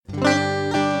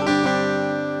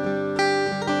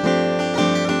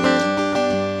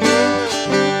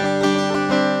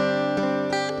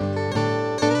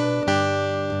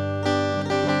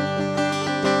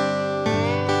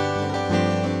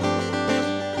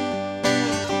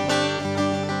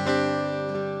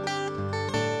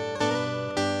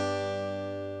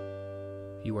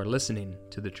are listening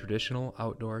to the Traditional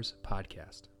Outdoors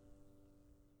Podcast.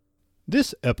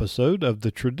 This episode of the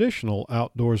Traditional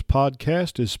Outdoors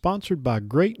Podcast is sponsored by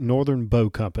Great Northern Bow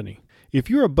Company.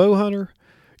 If you're a bow hunter,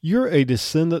 you're a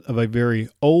descendant of a very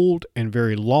old and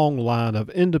very long line of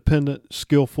independent,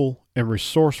 skillful, and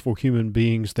resourceful human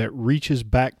beings that reaches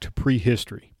back to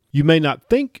prehistory. You may not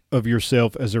think of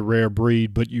yourself as a rare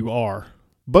breed, but you are.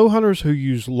 Bow hunters who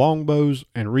use longbows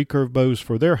and recurve bows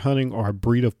for their hunting are a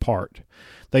breed apart.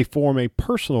 They form a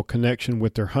personal connection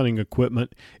with their hunting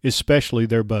equipment, especially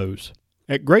their bows.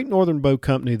 At Great Northern Bow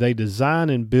Company, they design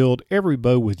and build every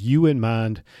bow with you in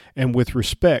mind and with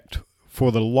respect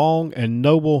for the long and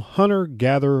noble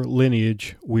hunter-gatherer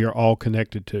lineage we are all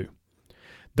connected to.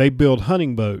 They build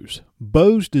hunting bows,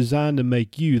 bows designed to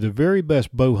make you the very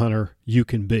best bow hunter you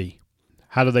can be.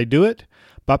 How do they do it?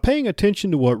 By paying attention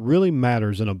to what really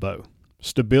matters in a bow: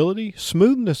 stability,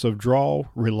 smoothness of draw,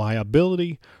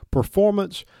 reliability,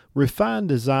 performance, refined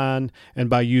design, and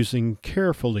by using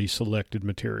carefully selected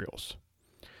materials.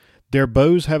 Their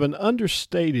bows have an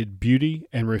understated beauty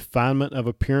and refinement of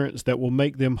appearance that will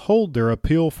make them hold their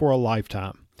appeal for a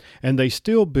lifetime, and they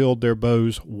still build their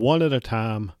bows one at a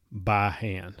time by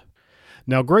hand.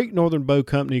 Now, Great Northern Bow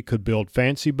Company could build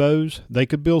fancy bows, they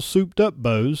could build souped-up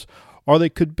bows, or they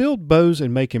could build bows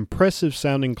and make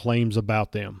impressive-sounding claims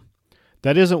about them.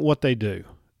 That isn't what they do.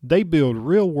 They build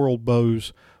real-world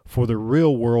bows for the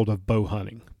real world of bow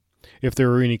hunting. If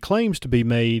there are any claims to be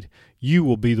made, you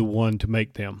will be the one to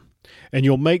make them. And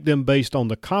you'll make them based on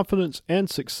the confidence and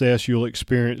success you'll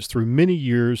experience through many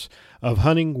years of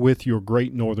hunting with your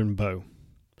Great Northern bow.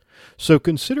 So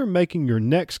consider making your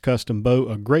next custom bow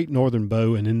a Great Northern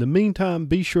bow, and in the meantime,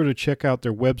 be sure to check out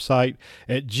their website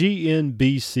at gnbco.com.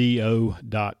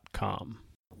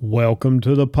 Welcome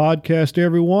to the podcast,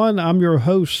 everyone. I'm your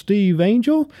host, Steve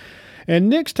Angel, and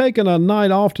Nick's taking a night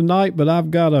off tonight, but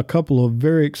I've got a couple of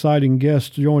very exciting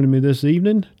guests joining me this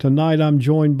evening. Tonight, I'm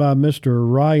joined by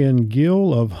Mr. Ryan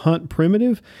Gill of Hunt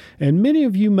Primitive, and many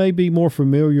of you may be more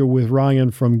familiar with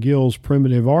Ryan from Gill's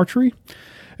Primitive Archery.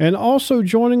 And also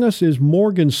joining us is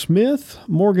Morgan Smith.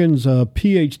 Morgan's a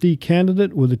PhD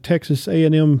candidate with the Texas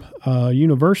A&M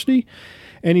University,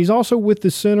 and he's also with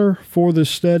the Center for the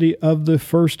Study of the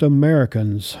First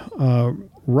Americans.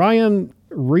 Ryan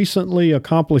recently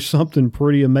accomplished something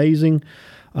pretty amazing.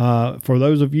 For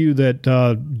those of you that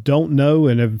don't know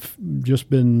and have just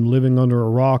been living under a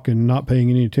rock and not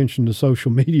paying any attention to social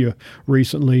media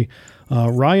recently,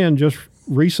 Ryan just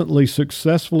recently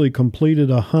successfully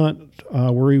completed a hunt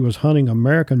where he was hunting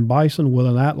American bison with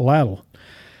an atlatl.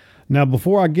 Now,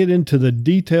 before I get into the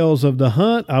details of the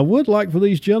hunt, I would like for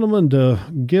these gentlemen to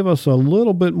give us a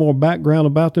little bit more background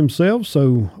about themselves.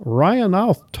 So, Ryan,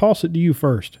 I'll toss it to you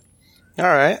first. All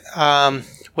right.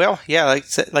 Well, yeah,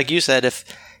 like you said,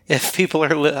 if people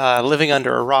are living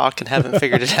under a rock and haven't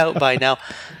figured it out by now,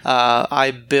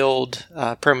 I build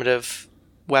primitive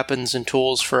weapons and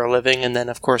tools for a living, and then,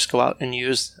 of course, go out and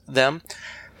use them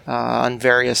on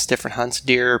various different hunts: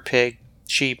 deer, pig,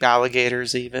 sheep,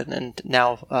 alligators even, and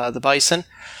now the bison.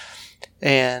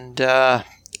 And,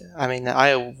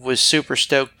 I was super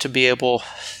stoked to be able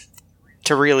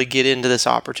to really get into this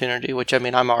opportunity, which,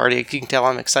 I'm already, you can tell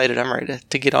I'm excited. I'm ready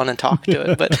to get on and talk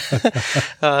to it. But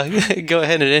go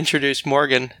ahead and introduce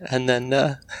Morgan, and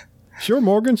then... Sure,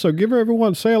 Morgan. So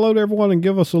say hello to everyone and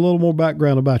give us a little more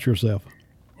background about yourself.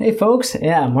 Hey folks,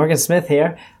 Morgan Smith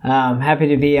here. Happy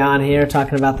to be on here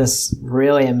talking about this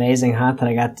really amazing hunt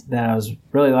that I was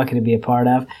really lucky to be a part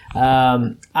of.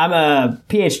 I'm a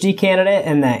PhD candidate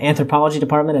in the anthropology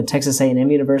department at Texas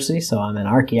A&M University, so I'm an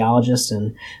archaeologist,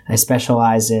 and I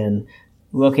specialize in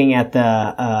looking at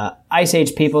the Ice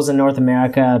Age peoples in North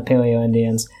America,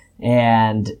 Paleo-Indians,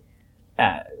 and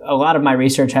a lot of my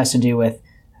research has to do with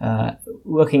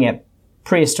looking at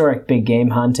prehistoric big game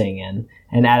hunting and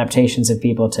adaptations of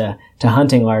people to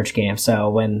hunting large game. So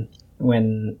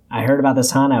when I heard about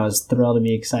this hunt, I was thrilled to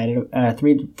be thrilled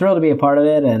to be a part of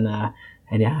it, and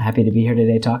happy to be here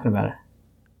today talking about it.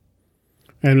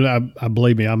 And I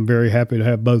believe me, I'm very happy to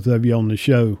have both of you on the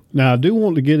show. Now, I do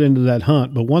want to get into that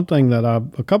hunt, but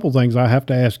a couple things I have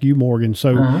to ask you, Morgan.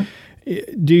 So, I'm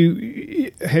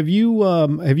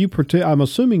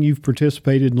assuming you've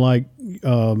participated in like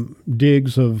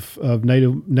digs of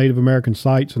Native American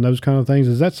sites and those kind of things.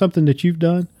 Is that something that you've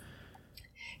done?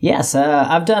 Yes,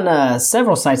 I've done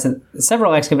several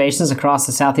excavations across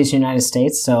the southeastern United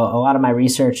States. So a lot of my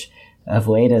research of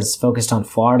late is focused on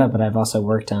Florida, but I've also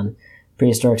worked on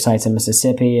prehistoric sites in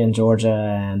Mississippi and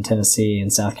Georgia and Tennessee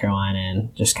and South Carolina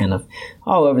and just kind of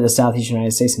all over the southeastern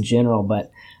United States in general.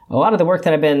 But a lot of the work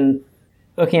that I've been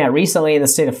looking at recently in the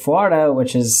state of Florida,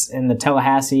 which is in the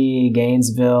Tallahassee,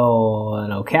 Gainesville,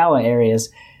 and Ocala areas,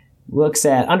 looks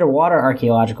at underwater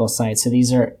archaeological sites. So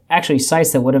these are actually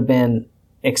sites that would have been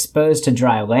exposed to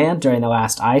dry land during the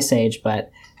last ice age,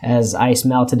 but as ice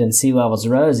melted and sea levels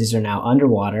rose, these are now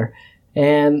underwater.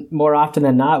 And more often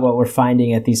than not, what we're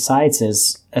finding at these sites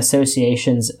is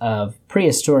associations of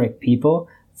prehistoric people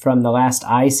from the last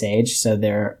ice age. So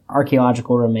they're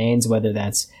archaeological remains, whether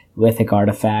that's lithic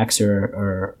artifacts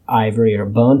or ivory or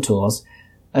bone tools,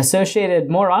 associated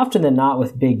more often than not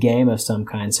with big game of some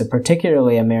kind. So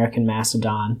particularly American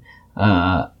mastodon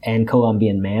and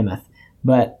Columbian mammoth,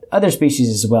 but other species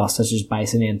as well, such as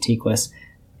Bison antiquus.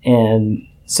 And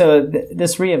so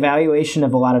this reevaluation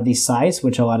of a lot of these sites,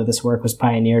 which a lot of this work was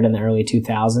pioneered in the early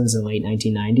 2000s and late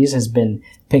 1990s, has been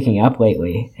picking up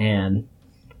lately. And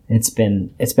it's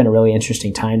been a really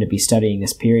interesting time to be studying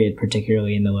this period,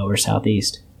 particularly in the lower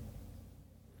southeast.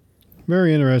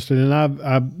 Very interesting,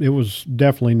 and it was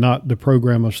definitely not the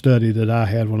program of study that I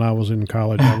had when I was in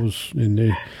college. I was in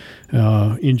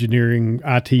the engineering,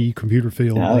 IT, computer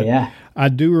field. Oh, yeah. I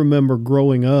do remember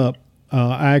growing up,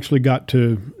 I actually got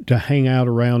to hang out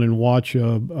around and watch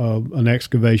an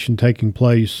excavation taking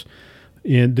place.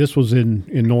 This was in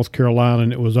North Carolina,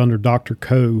 and it was under Dr.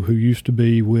 Coe, who used to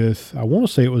be with, I want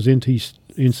to say it was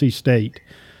NC State.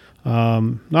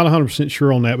 Not 100%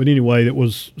 sure on that, but anyway, it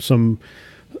was some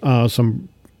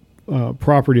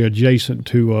property adjacent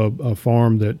to a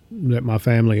farm that my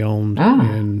family owned,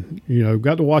 and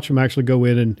got to watch them actually go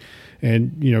in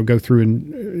and go through.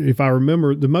 And if I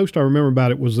remember, the most I remember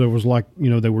about it was there was like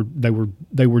they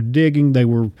were digging, they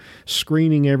were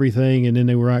screening everything, and then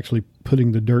they were actually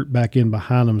putting the dirt back in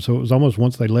behind them. So it was almost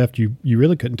once they left, you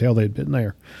really couldn't tell they'd been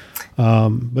there.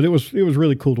 But it was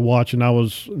really cool to watch, and I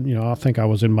was I think I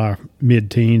was in my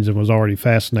mid-teens and was already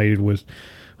fascinated with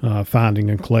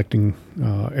finding and collecting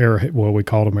arrowhead. Well, we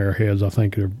called them arrowheads. I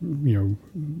think they're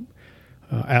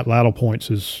atlatl points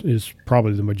is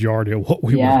probably the majority of what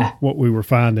we were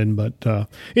finding. But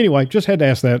anyway, just had to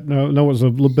ask that. No, it was a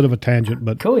little bit of a tangent,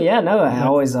 but cool. Yeah, no, I'm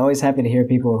always happy to hear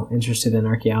people interested in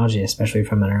archaeology, especially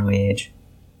from an early age.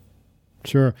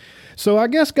 Sure. So I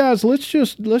guess, guys, let's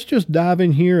just dive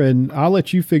in here, and I'll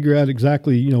let you figure out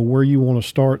exactly where you want to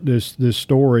start this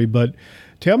story. But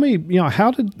tell me,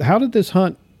 how did this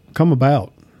hunt come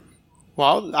about?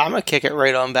 Well, I'm gonna kick it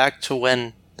right on back to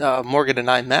when Morgan and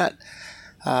I met.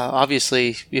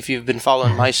 Obviously, if you've been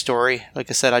following my story, like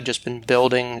I said, I'd just been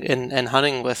building and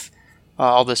hunting with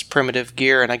all this primitive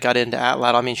gear, and I got into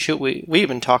atlatl. I mean, shoot, we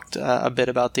even talked a bit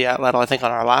about the atlatl, I think,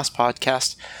 on our last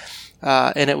podcast.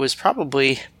 And it was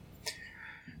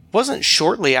wasn't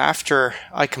shortly after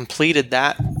I completed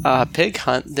that pig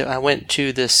hunt that I went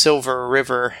to the Silver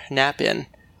River Nap-In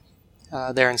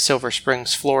there in Silver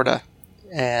Springs, Florida.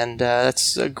 And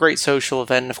that's a great social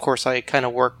event. And of course, I kind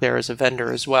of worked there as a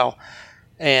vendor as well.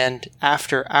 And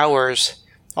after hours,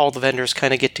 all the vendors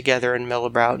kind of get together and mill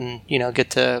about and, get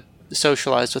to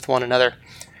socialize with one another.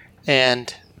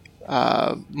 And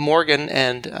Morgan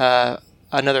and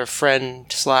another friend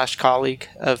 / colleague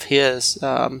of his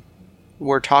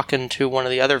were talking to one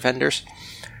of the other vendors.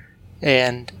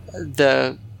 And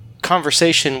the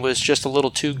conversation was just a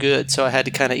little too good, so I had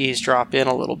to kind of eavesdrop in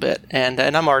a little bit. And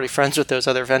I'm already friends with those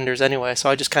other vendors anyway, so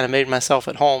I just kind of made myself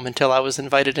at home until I was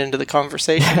invited into the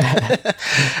conversation.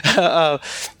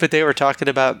 But they were talking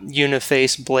about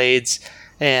uniface blades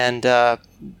and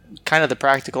kind of the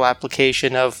practical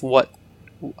application of what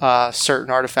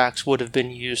certain artifacts would have been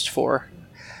used for.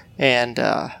 And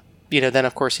then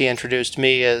of course he introduced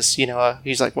me as,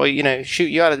 he's like, well, shoot,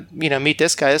 you ought to, meet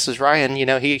this guy. This is Ryan.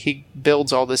 He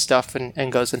builds all this stuff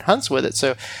and goes and hunts with it.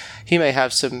 So he may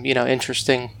have some,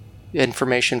 interesting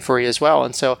information for you as well.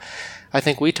 And so I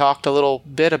think we talked a little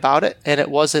bit about it, and it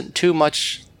wasn't too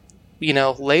much,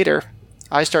 later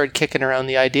I started kicking around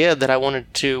the idea that I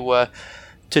wanted to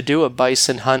do a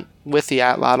bison hunt with the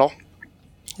atlatl.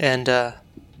 And,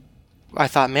 I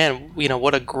thought, man,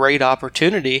 what a great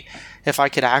opportunity if I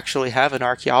could actually have an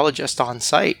archaeologist on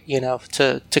site,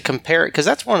 to compare it. Because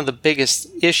that's one of the biggest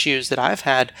issues that I've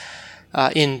had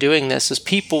in doing this is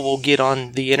people will get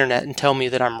on the internet and tell me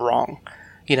that I'm wrong.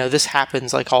 This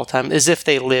happens like all the time, as if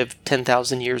they lived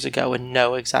 10,000 years ago and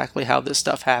know exactly how this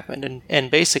stuff happened. And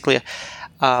basically,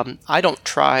 I don't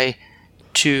try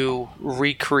to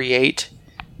recreate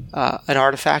an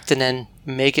artifact and then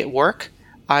make it work.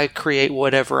 I create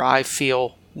whatever I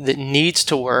feel that needs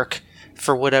to work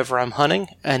for whatever I'm hunting,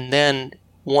 and then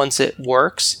once it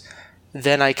works,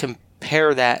 then I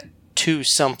compare that to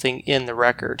something in the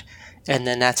record, and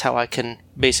then that's how I can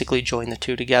basically join the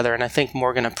two together. And I think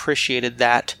Morgan appreciated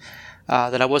that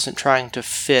I wasn't trying to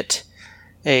fit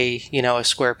a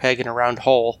square peg in a round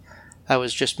hole. I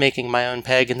was just making my own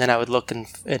peg, and then I would look and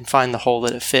find the hole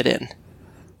that it fit in.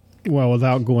 Well,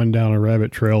 without going down a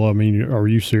rabbit trail, I mean, are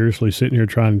you seriously sitting here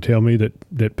trying to tell me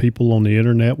that people on the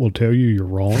internet will tell you you're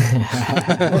wrong?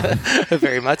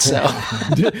 Very much so.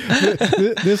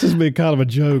 This has been kind of a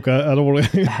joke. I don't want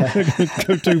to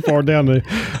go too far down the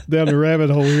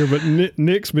rabbit hole here, but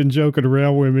Nick's been joking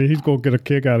around with me. He's going to get a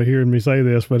kick out of hearing me say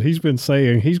this, but he's been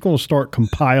saying he's going to start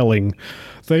compiling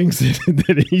things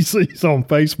that he sees on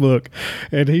Facebook,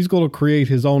 and he's going to create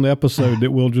his own episode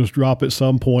that we'll just drop at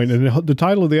some point. And the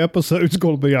title of the episode is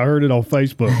going to be "I Heard It on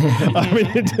Facebook." I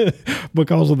mean,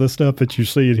 because of the stuff that you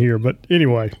see in here. But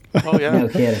anyway. Oh yeah. No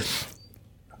kidding.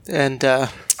 And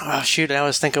shoot, I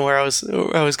was thinking where I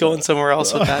was going somewhere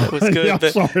else with that. It was good. Yeah,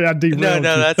 but sorry, I derailed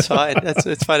No, you. that's fine.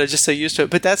 It's fine. I'm just so used to it.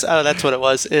 But that's what it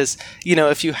was. Is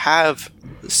if you have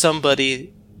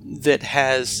somebody that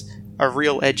has a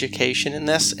real education in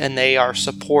this and they are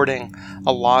supporting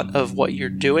a lot of what you're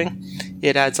doing,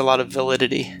 it adds a lot of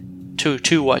validity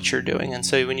to what you're doing. And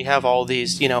so when you have all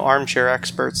these armchair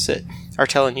experts that are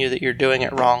telling you that you're doing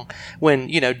it wrong, when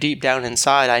deep down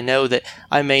inside I know that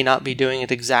I may not be doing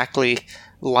it exactly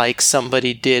like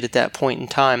somebody did at that point in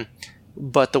time,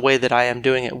 but the way that I am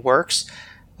doing it works.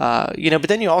 But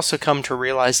then you also come to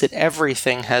realize that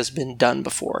everything has been done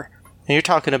before. And you're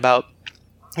talking about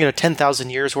 10,000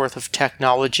 years worth of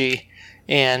technology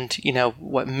and,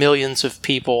 millions of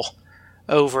people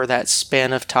over that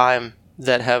span of time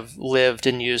that have lived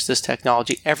and used this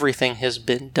technology. Everything has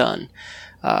been done.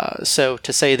 So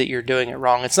to say that you're doing it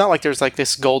wrong, it's not like there's like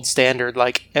this gold standard,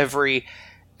 like every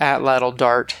atlatl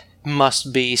dart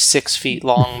must be 6 feet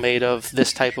long, made of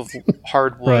this type of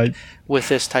hardwood Right. with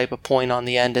this type of point on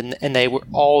the end. And they were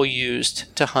all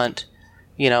used to hunt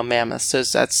mammoths. So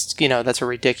that's a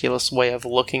ridiculous way of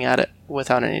looking at it,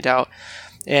 without any doubt.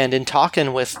 And in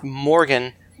talking with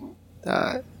Morgan,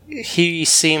 he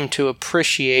seemed to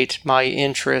appreciate my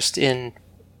interest in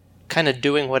kind of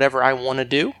doing whatever I want to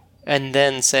do, and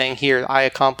then saying, here, I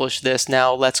accomplished this,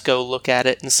 now let's go look at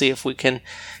it and see if we can,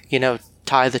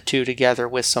 tie the two together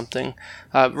with something,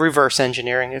 reverse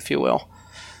engineering, if you will.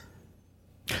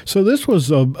 So this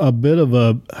was a bit of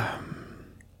a...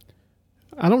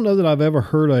 I don't know that I've ever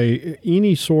heard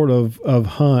any sort of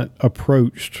hunt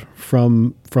approached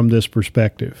from this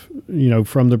perspective.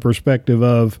 From the perspective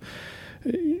of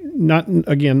not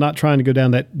trying to go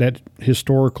down that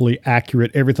historically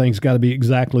accurate, everything's got to be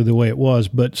exactly the way it was,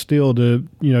 but still to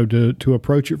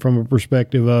approach it from a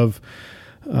perspective of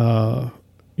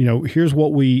here's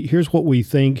what we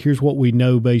think, here's what we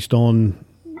know based on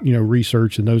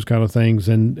research and those kind of things,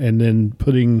 and then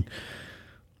putting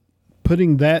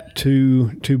that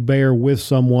to bear with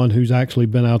someone who's actually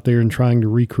been out there and trying to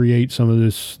recreate some of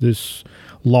this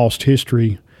lost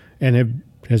history and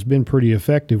has been pretty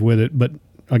effective with it. But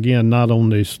again, not on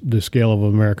the scale of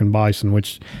American bison,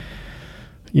 which,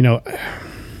 I don't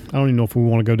even know if we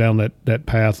want to go down that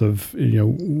path of,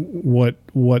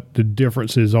 what the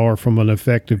differences are from an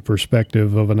effective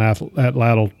perspective of an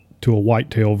atlatl to a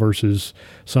whitetail versus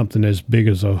something as big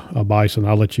as a bison.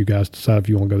 I'll let you guys decide if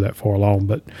you want to go that far along,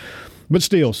 but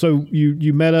still, so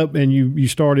you met up and you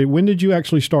started. When did you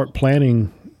actually start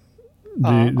planning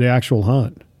the actual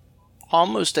hunt?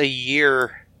 Almost a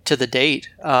year to the date.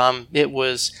 It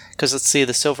was, because let's see,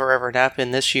 the Silver River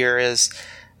Nap-In this year is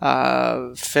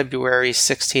February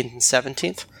 16th and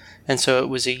 17th. And so it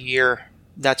was a year.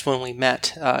 That's when we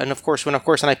met. And of course, when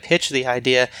I pitched the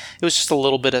idea, it was just a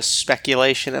little bit of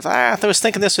speculation of, I was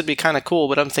thinking this would be kind of cool,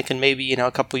 but I'm thinking maybe,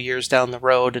 a couple years down the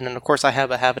road. And then of course I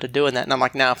have a habit of doing that. And I'm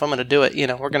like, now if I'm going to do it,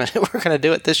 we're going to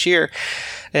do it this year.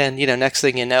 And, next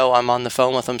thing you know, I'm on the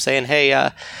phone with them saying, hey,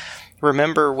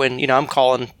 remember when, I'm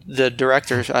calling the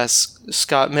director,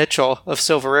 Scott Mitchell of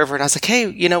Silver River, and I was like, hey,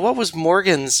 what was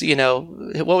Morgan's,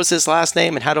 what was his last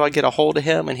name and how do I get a hold of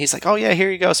him? And he's like, oh yeah,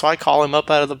 here you go. So I call him up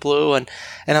out of the blue and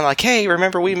I'm like, hey,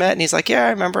 remember we met? And he's like, yeah, I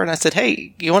remember. And I said,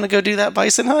 hey, you want to go do that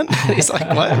bison hunt? And he's like,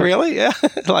 what, really? Yeah.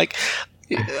 Like,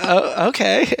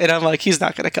 okay. And I'm like, he's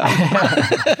not going to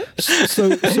come.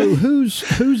 So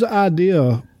whose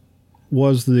idea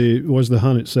was the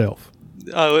hunt itself?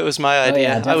 Oh, it was my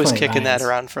idea. Yeah, I was kicking nice. that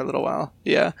around for a little while.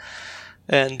 Yeah.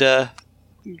 And,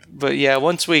 but yeah,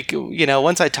 once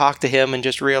I talked to him and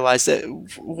just realized that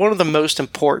one of the most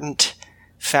important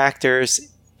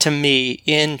factors to me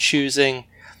in choosing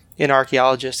an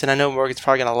archaeologist, and I know Morgan's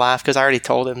probably going to laugh because I already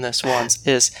told him this once,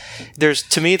 is there's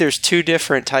two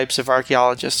different types of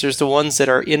archaeologists. There's the ones that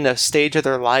are in a stage of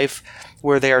their life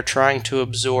where they are trying to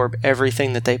absorb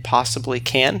everything that they possibly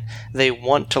can. They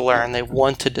want to learn. They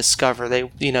want to discover. They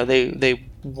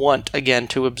want, again,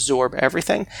 to absorb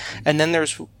everything. And then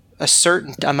there's a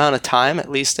certain amount of time, at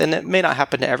least, and it may not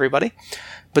happen to everybody,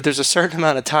 but there's a certain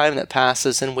amount of time that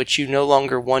passes in which you no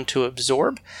longer want to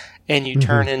absorb, and you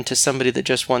turn into somebody that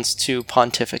just wants to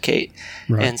pontificate.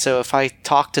 Right. And so if I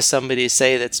talk to somebody,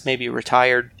 say, that's maybe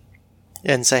retired,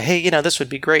 and say, hey, this would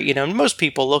be great, and most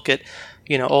people look at,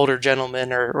 older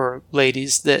gentlemen or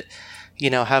ladies that,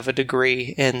 have a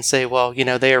degree and say, well,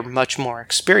 they are much more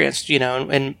experienced,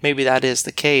 and maybe that is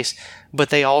the case, but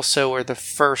they also are the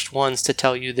first ones to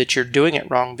tell you that you're doing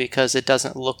it wrong because it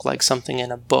doesn't look like something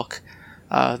in a book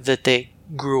that they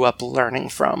grew up learning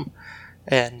from.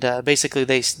 And basically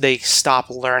they stop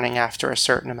learning after a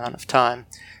certain amount of time.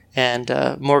 And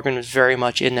Morgan was very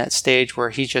much in that stage where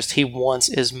he wants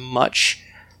as much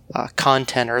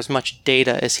content or as much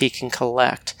data as he can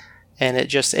collect. And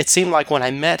it seemed like when I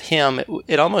met him,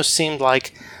 it almost seemed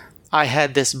like I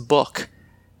had this book,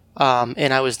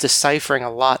 and I was deciphering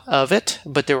a lot of it,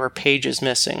 but there were pages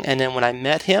missing. And then when I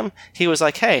met him, he was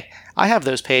like, hey, I have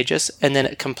those pages. And then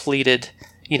it completed,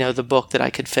 the book that I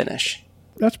could finish.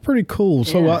 That's pretty cool.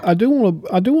 So yeah. I do want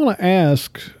to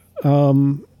ask,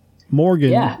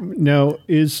 Morgan. Yeah. Now,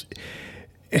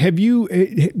 are you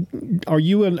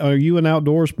an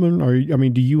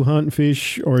outdoorsman? Do you hunt and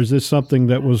fish, or is this something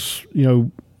that was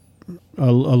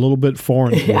a little bit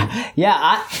foreign?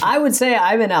 Yeah. I would say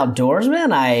I'm an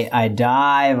outdoorsman. I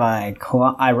dive,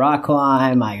 I rock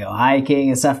climb, I go hiking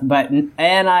and stuff.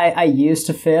 And I used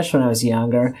to fish when I was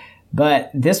younger.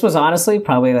 But this was honestly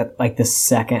probably like the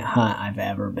second hunt I've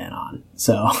ever been on.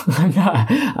 So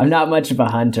I'm not much of a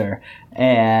hunter.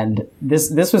 And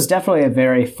this was definitely a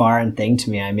very foreign thing to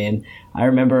me. I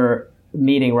remember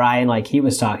meeting Ryan, like he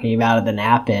was talking about at the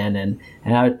Nap Inn,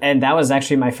 and that was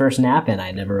actually my first Nap Inn.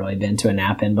 I'd never really been to a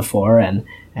Nap Inn before, and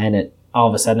it all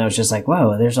of a sudden I was just like,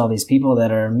 whoa, there's all these people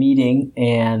that are meeting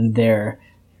and they're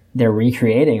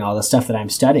recreating all the stuff that I'm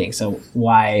studying. So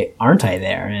why aren't I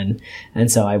there? And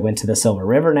so I went to the Silver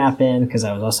River Nap Inn because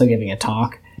I was also giving a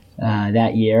talk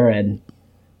that year. And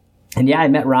yeah, I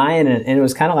met Ryan, and it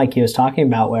was kind of like he was talking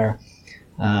about where,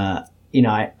 I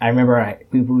remember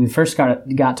we first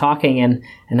got talking,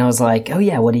 and I was like, oh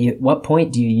yeah, what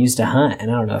point do you use to hunt?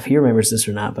 And I don't know if he remembers this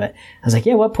or not, but I was like,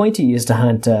 yeah, what point do you use to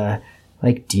hunt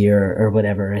like deer or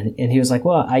whatever? And he was like,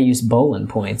 well, I use Bolin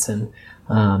points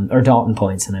or Dalton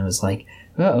points. And I was like,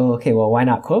 oh, okay, well, why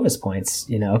not Clovis points?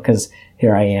 Because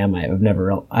here I am. I've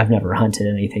never hunted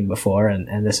anything before,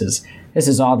 and this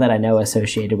is all that I know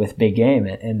associated with big game,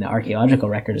 and the archaeological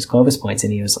record is Clovis points.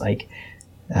 And he was like,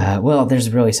 well, there's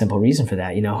a really simple reason for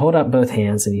that. Hold up both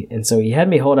hands. And so he had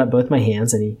me hold up both my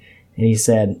hands, and he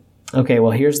said, okay,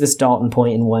 well, here's this Dalton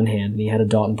point in one hand, and he had a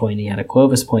Dalton point, and he had a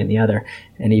Clovis point in the other,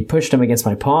 and he pushed them against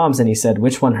my palms, and he said,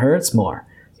 which one hurts more?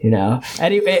 And I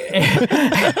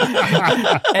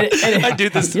do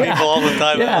this to people all the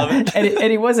time. Yeah.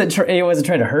 And he wasn't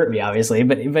trying to hurt me, obviously,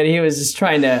 but he was just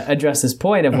trying to address this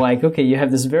point of like, okay, you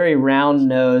have this very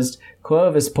round-nosed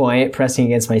Clovis point pressing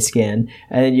against my skin,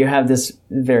 and then you have this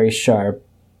very sharp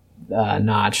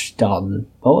notch Dalton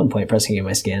Bolin point pressing against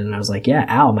my skin. And I was like, yeah,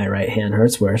 ow, my right hand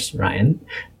hurts worse, Ryan.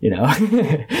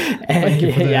 And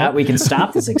yeah, we can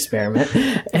stop this experiment.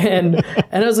 And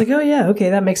I was like, oh yeah,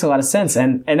 okay, that makes a lot of sense.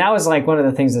 And that was like one of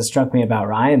the things that struck me about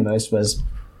Ryan most was,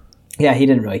 yeah, he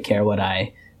didn't really care what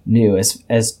I knew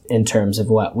as in terms of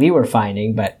what we were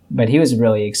finding, but he was a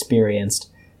really experienced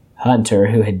hunter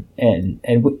who had, and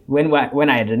when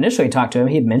I had initially talked to him,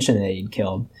 he had mentioned that he'd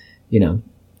killed,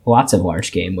 lots of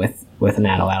large game with an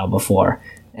atlatl before.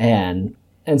 And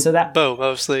so that bow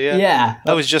mostly, yeah. Yeah.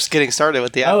 I was just getting started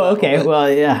with the atlatl. Oh, okay.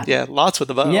 Well, yeah. Yeah, lots with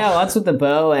the bow. Yeah, lots with the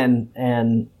bow, and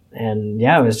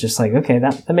yeah, it was just like, okay,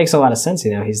 that makes a lot of sense.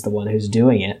 He's the one who's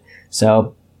doing it.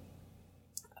 So,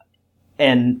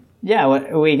 and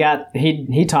yeah, we got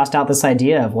he tossed out this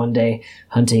idea of one day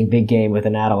hunting big game with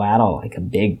an atlatl, like a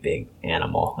big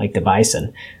animal, like the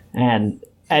bison, and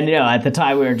at the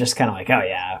time we were just kind of like, oh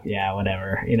yeah,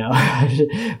 whatever,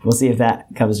 we'll see if that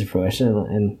comes to fruition.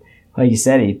 And like you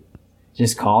said, he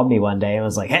just called me one day and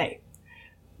was like, hey,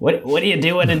 what are you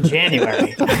doing in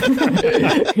January? And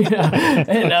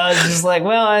I was just like,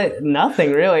 well,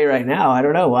 nothing really right now. I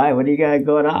don't know why. What do you got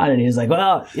going on? And he was like,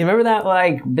 well, you remember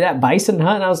that bison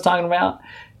hunt I was talking about,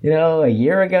 a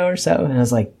year ago or so? And I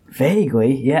was like,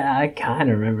 vaguely, yeah, I kind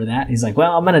of remember that. He's like,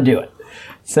 well, I'm going to do it.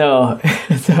 So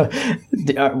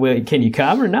can you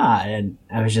come or not? And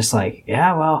I was just like,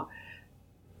 yeah, well,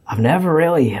 I've never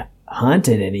really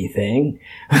hunted anything.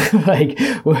 I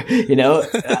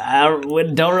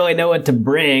don't really know what to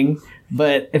bring,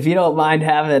 but if you don't mind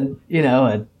having,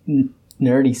 a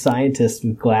nerdy scientist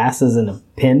with glasses and a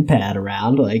pen pad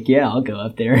around. Like, yeah, I'll go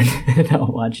up there and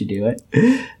I'll watch you do it.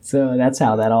 So that's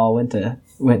how that all went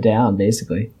down,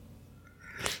 basically.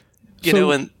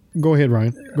 And go ahead,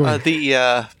 Ryan. Go ahead.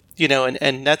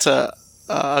 And that's a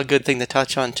good thing to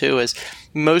touch on too, is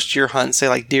most of your hunts, say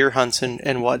like deer hunts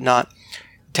and whatnot,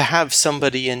 to have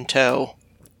somebody in tow,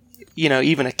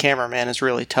 even a cameraman is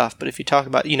really tough. But if you talk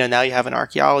about, now you have an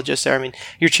archaeologist there, I mean,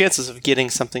 your chances of getting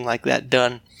something like that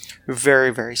done are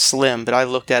very, very slim. But I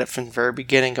looked at it from the very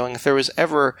beginning going, if there was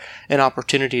ever an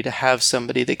opportunity to have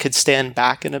somebody that could stand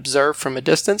back and observe from a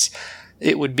distance,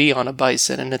 it would be on a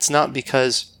bison. And it's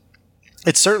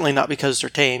certainly not because they're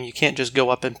tame. You can't just go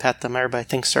up and pet them. Everybody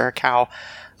thinks they're a cow.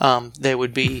 They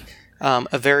would be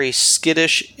a very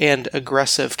skittish and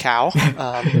aggressive cow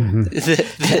that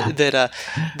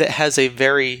has a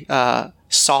very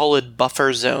solid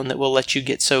buffer zone that will let you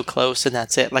get so close, and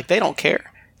that's it. Like, they don't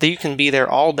care. You can be there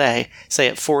all day, say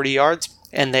at 40 yards,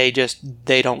 and they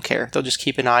don't care. They'll just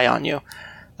keep an eye on you.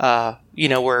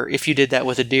 Where if you did that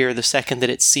with a deer, the second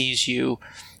that it sees you,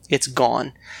 it's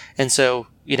gone. And so,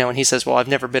 and he says, well, I've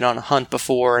never been on a hunt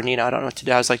before, and, I don't know what to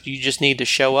do. I was like, you just need to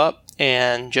show up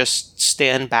and just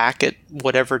stand back at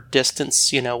whatever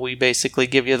distance, we basically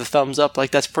give you the thumbs up, like,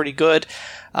 that's pretty good.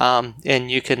 And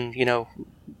you can,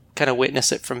 kind of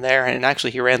witness it from there. And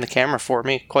actually, he ran the camera for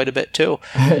me quite a bit too.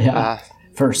 Yeah.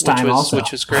 First time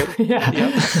which was great. Yeah.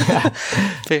 Yep.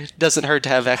 It doesn't hurt to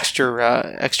have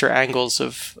extra angles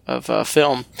of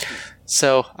film.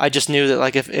 So I just knew that,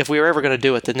 like, if we were ever going to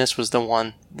do it, then this was the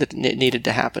one that it needed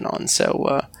to happen on.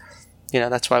 So,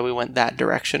 that's why we went that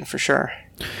direction for sure.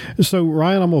 So,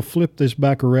 Ryan, I'm going to flip this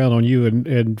back around on you.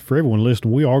 And for everyone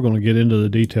listening, we are going to get into the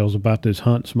details about this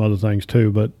hunt and some other things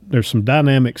too. But there's some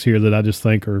dynamics here that I just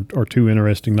think are too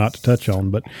interesting not to touch on.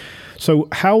 But so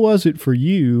how was it for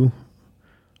you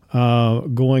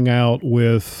going out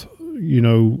with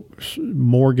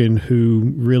Morgan,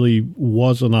 who really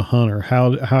wasn't a hunter?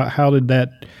 How did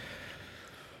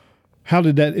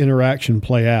that interaction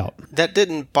play out? That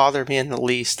didn't bother me in the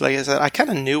least. Like I said, I kind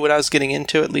of knew what I was getting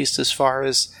into, at least as far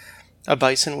as a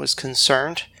bison was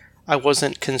concerned. I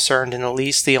wasn't concerned in the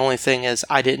least. The only thing is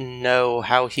I didn't know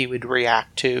how he would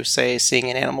react to, say, seeing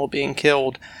an animal being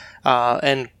killed.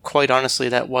 And quite honestly,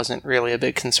 that wasn't really a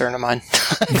big concern of mine.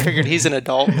 I figured he's an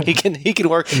adult. He can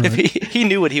work. Right. If he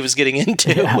knew what he was getting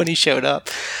into when he showed up.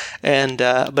 And,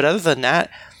 but other than that,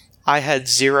 I had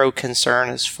zero concern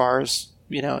as far as,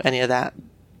 any of that,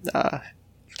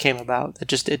 came about.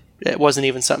 It wasn't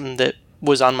even something that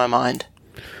was on my mind.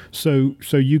 So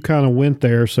you kind of went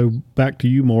there. So back to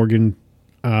you, Morgan.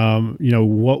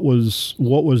 What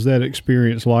was that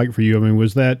experience like for you? I mean,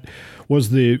 was the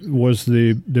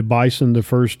bison the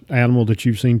first animal that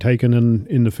you've seen taken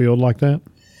in the field like that?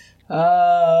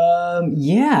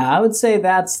 Yeah, I would say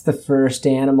that's the first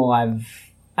animal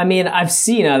I've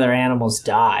seen other animals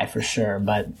die for sure,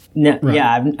 but right.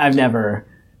 Yeah, I've never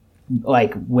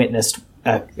witnessed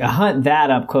a hunt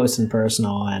that up close and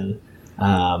personal, and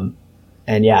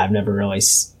yeah, I've never really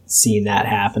seen that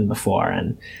happen before.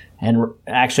 And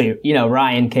actually,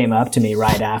 Ryan came up to me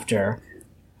right after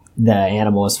the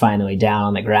animal was finally down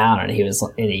on the ground, and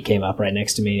he came up right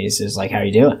next to me, and he's just like, "How are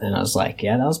you doing?" And I was like,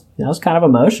 "Yeah, that was kind of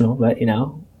emotional, but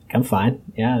I'm fine.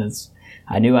 Yeah,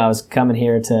 I knew I was coming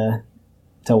here to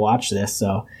watch this,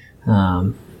 so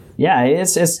yeah,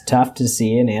 it's tough to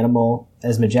see an animal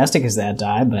as majestic as that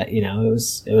die, but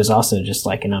it was also just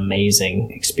like an amazing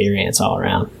experience all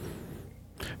around."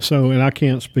 So, and I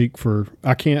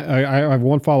have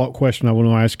one follow-up question I want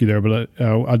to ask you there, but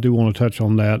I do want to touch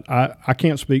on that. I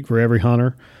can't speak for every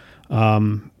hunter.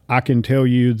 I can tell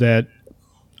you that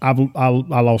I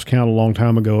lost count a long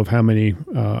time ago of how many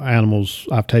animals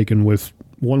I've taken with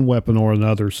one weapon or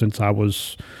another since I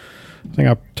think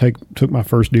I took my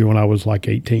first deer when I was like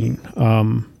 18.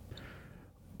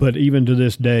 But even to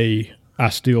this day, I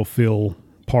still feel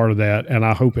part of that, and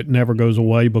I hope it never goes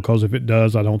away, because if it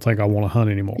does, I don't think I want to hunt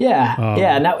anymore. Yeah,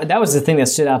 and that was the thing that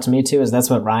stood out to me too, is that's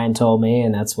what Ryan told me,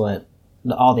 and that's what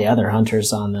all the other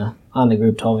hunters on the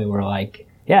group told me, were like,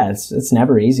 yeah, it's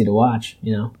never easy to watch,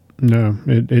 No,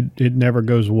 it never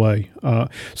goes away.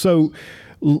 So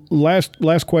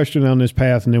last question on this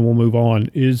path, and then we'll move on.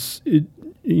 Is it,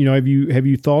 have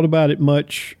you thought about it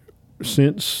much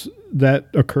since that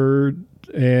occurred?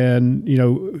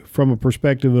 And from a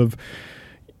perspective of,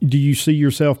 do you see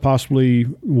yourself possibly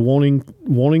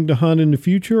wanting to hunt in the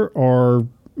future, or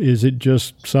is it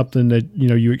just something that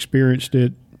you experienced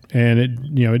it and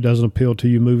it doesn't appeal to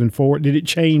you moving forward? Did it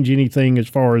change anything as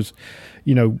far as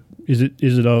is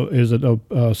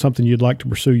it something you'd like to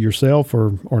pursue yourself,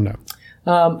 or no?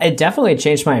 It definitely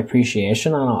changed my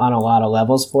appreciation on a lot of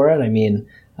levels for it. I mean,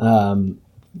 I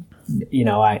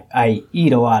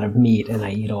eat a lot of meat, and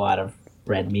I eat a lot of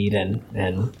red meat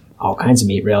and all kinds of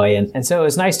meat, really. And so it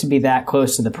was nice to be that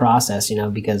close to the process,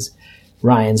 because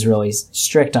Ryan's really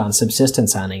strict on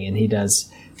subsistence hunting, and he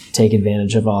does take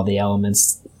advantage of all the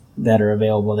elements that are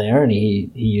available there, and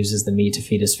he uses the meat to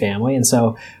feed his family. And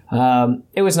so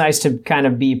it was nice to kind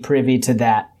of be privy to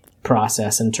that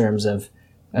process in terms of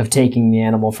taking the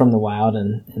animal from the wild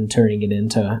and turning it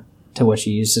into what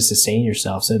you use to sustain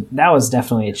yourself. So that was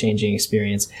definitely a changing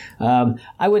experience.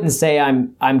 I wouldn't say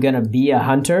I'm going to be a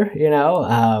hunter,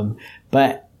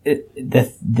 but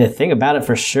the thing about it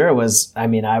for sure was,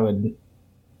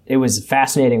 it was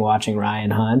fascinating watching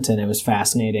Ryan hunt, and it was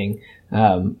fascinating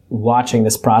watching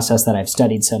this process that I've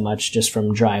studied so much just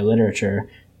from dry literature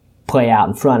play out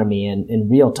in front of me in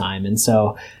real time. And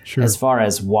so As far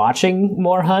as watching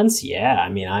more hunts,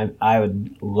 I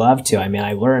would love to.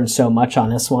 I learned so much on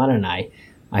this one, and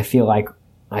I feel like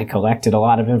I collected a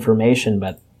lot of information,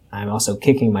 but I'm also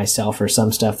kicking myself for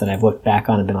some stuff that I've looked back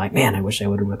on and been like, man, I wish I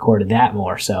would have recorded that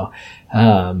more. So,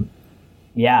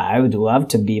 I would love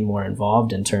to be more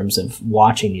involved in terms of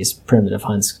watching these primitive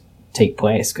hunts take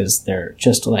place, because they're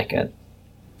just like a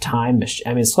time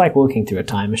machine. It's like looking through a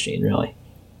time machine, really.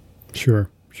 Sure.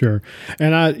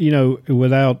 And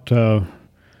without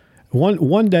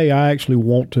one day I actually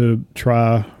want to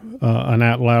try an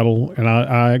atlatl, and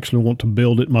I actually want to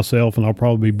build it myself, and I'll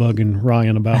probably be bugging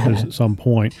Ryan about this at some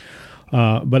point.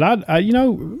 But I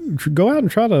go out and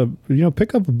try to,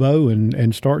 pick up a bow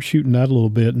and start shooting that a little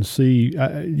bit and see.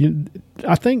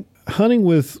 I think hunting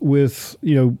with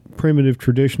primitive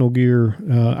traditional gear,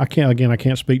 I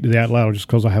can't speak to the atlatl just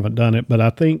because I haven't done it, but I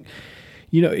think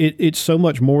it's so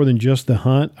much more than just the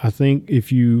hunt. I think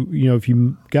if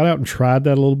you got out and tried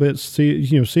that a little bit, see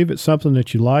if it's something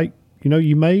that you like,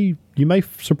 you may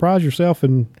surprise yourself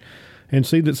and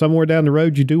see that somewhere down the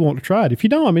road you do want to try it. If you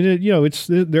don't, it's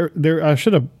there. I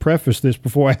should have prefaced this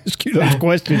before I ask you those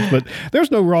questions, but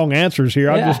there's no wrong answers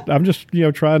here. Yeah. I'm just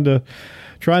trying to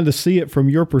see it from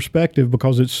your perspective,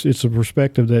 because it's a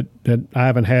perspective that I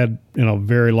haven't had in a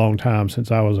very long time,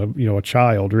 since I was a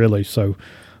child, really. So.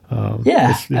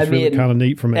 It's really kind of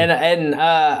neat for me. And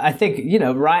I think,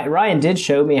 Ryan did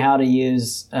show me how to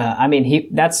use,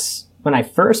 that's when I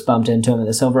first bumped into him at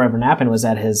the Silver River Napping, was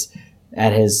at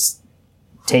his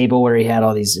table where he had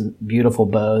all these beautiful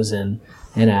bows and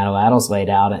atlatls laid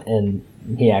out. And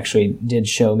he actually did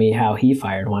show me how he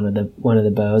fired one of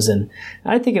the bows. And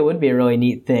I think it would be a really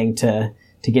neat thing to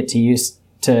get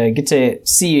to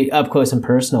see up close and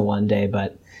personal one day.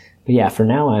 But yeah, for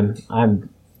now I'm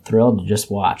thrilled to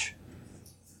just watch.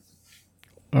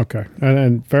 Okay,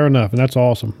 and fair enough, and that's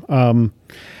awesome.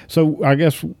 So I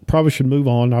guess probably should move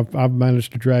on. I've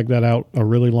managed to drag that out a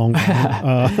really long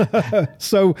time.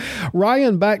 So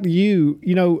Ryan, back to you.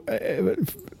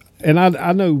 And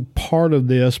I know part of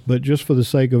this, but just for the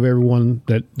sake of everyone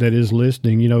that is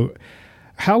listening,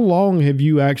 how long have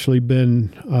you actually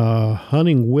been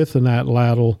hunting with an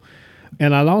atlatl?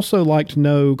 And I'd also like to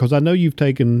know, because I know you've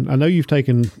taken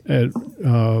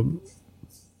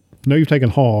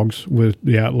hogs with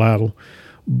the atlatl.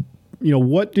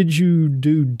 What did you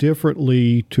do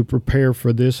differently to prepare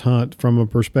for this hunt from a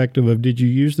perspective of, did you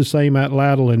use the same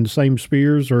atlatl and the same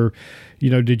spears, or,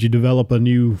 did you develop a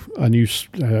new, I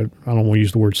don't want to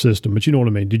use the word system, but you know what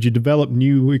I mean? Did you develop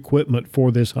new equipment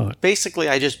for this hunt? Basically,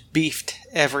 I just beefed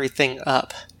everything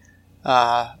up.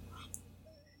 And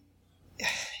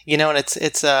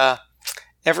it's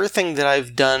everything that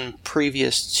I've done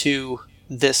previous to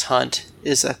this hunt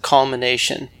is a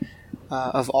culmination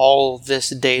of all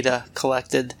this data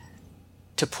collected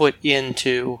to put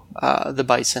into the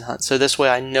bison hunt. So this way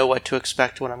I know what to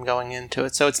expect when I'm going into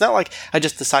it. So it's not like I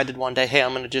just decided one day, hey,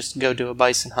 I'm going to just go do a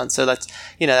bison hunt. So that's,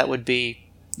 that would be,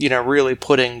 really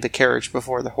putting the carriage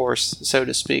before the horse, so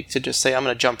to speak, to just say I'm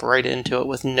going to jump right into it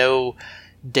with no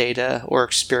data or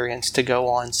experience to go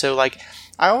on. So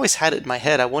I always had it in my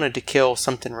head, I wanted to kill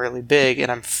something really big,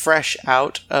 and I'm fresh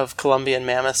out of Columbian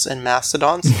mammoths and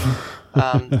mastodons.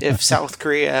 If South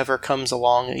Korea ever comes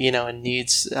along, and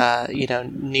needs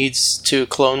to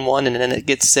clone one, and then it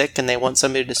gets sick and they want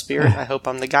somebody to spear it, I hope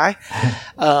I'm the guy.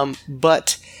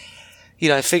 But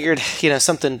I figured,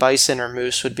 something bison or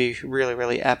moose would be really,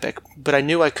 really epic, but I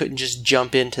knew I couldn't just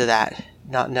jump into that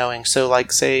not knowing. So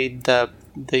say the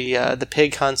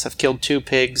pig hunts, I've killed 2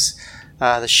 pigs,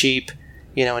 the sheep,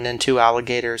 and then 2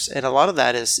 alligators. And a lot of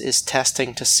that is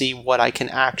testing to see what I can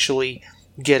actually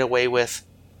get away with,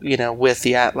 with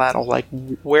the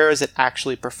atlatl. Where is it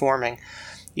actually performing?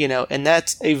 And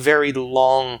that's a very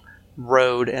long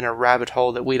road and a rabbit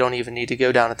hole that we don't even need to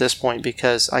go down at this point,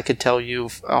 because I could tell you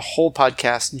a whole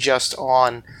podcast just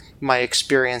on my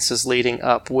experiences leading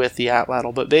up with the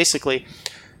Atlatl. But basically,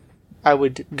 I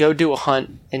would go do a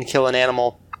hunt and kill an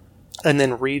animal and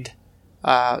then read,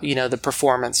 the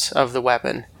performance of the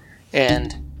weapon.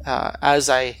 And as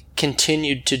I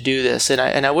continued to do this,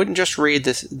 and I wouldn't just read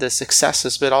the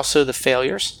successes, but also the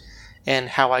failures and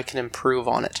how I can improve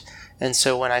on it. And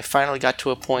so when I finally got to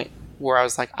a point where I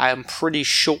was like, I'm pretty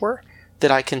sure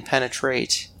that I can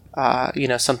penetrate,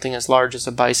 something as large as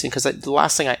a bison, because the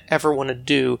last thing I ever want to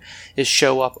do is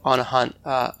show up on a hunt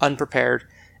unprepared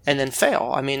and then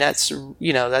fail. I mean,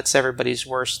 that's everybody's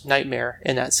worst nightmare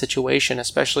in that situation,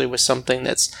 especially with something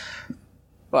that's,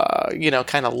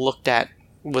 kind of looked at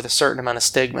with a certain amount of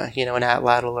stigma, an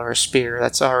Atlatl or a spear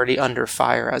that's already under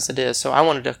fire as it is. So I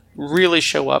wanted to really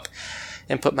show up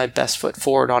and put my best foot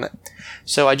forward on it.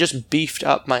 So I just beefed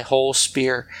up my whole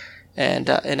spear and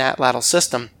an Atlatl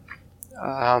system.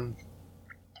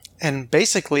 And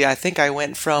basically, I think I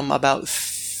went from about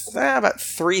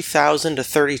 3,000 to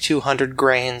 3,200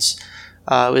 grains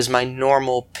is my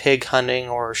normal pig hunting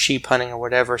or sheep hunting or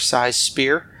whatever size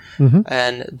spear. Mm-hmm.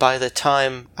 And by the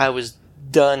time I was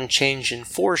done changing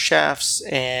foreshafts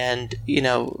and,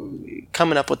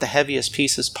 coming up with the heaviest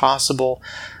pieces possible,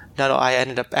 I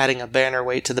ended up adding a banner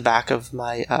weight to the back of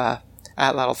my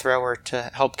Atlatl thrower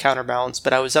to help counterbalance,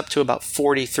 but I was up to about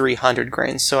 4,300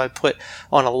 grains. So I put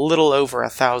on a little over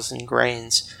 1,000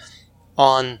 grains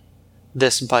on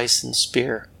this bison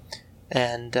spear.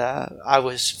 And I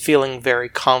was feeling very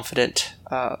confident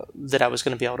that I was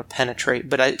going to be able to penetrate.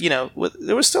 But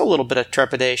there was still a little bit of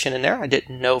trepidation in there. I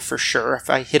didn't know for sure if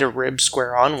I hit a rib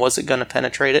square on, was it going to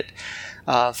penetrate it?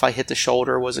 If I hit the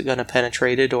shoulder, was it going to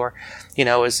penetrate it? Or,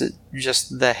 is it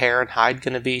just the hair and hide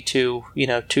going to be too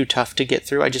tough to get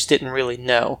through? I just didn't really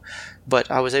know.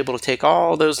 But I was able to take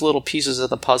all those little pieces of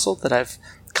the puzzle that I've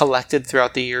collected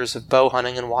throughout the years of bow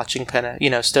hunting and watching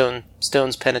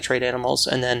stones penetrate animals,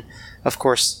 and then of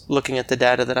course looking at the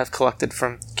data that I've collected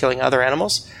from killing other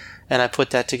animals, and I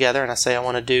put that together and I say I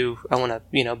want to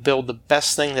build the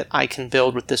best thing that I can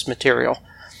build with this material,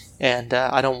 and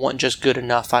I don't want just good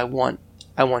enough. I want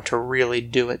to really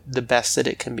do it the best that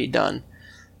it can be done,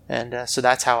 and so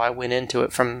that's how I went into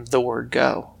it from the word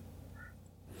go.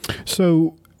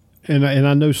 So. And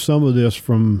I know some of this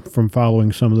from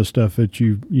following some of the stuff that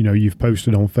you've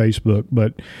posted on Facebook,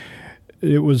 but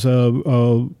it was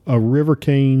a river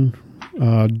cane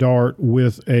dart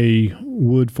with a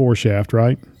wood foreshaft,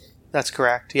 right? That's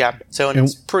correct. Yeah. So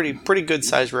it's pretty good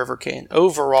sized river cane.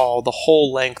 Overall, the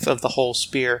whole length of the whole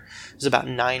spear is about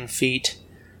 9 feet,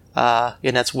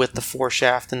 and that's with the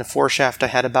foreshaft. And the foreshaft I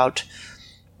had about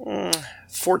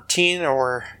 14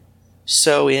 or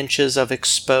so inches of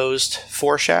exposed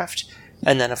foreshaft,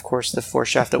 and then of course the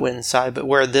foreshaft that went inside. But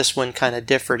where this one kind of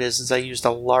differed is I used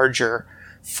a larger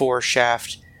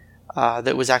foreshaft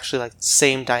that was actually like the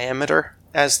same diameter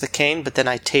as the cane, but then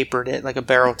I tapered it like a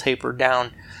barrel tapered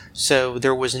down, so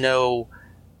there was no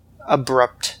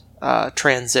abrupt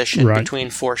transition between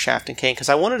foreshaft and cane, because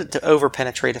I wanted it to over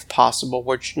penetrate if possible,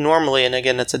 which normally, and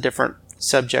again it's a different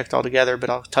subject altogether,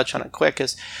 but I'll touch on it quick,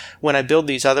 is when I build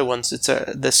these other ones,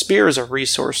 the spear is a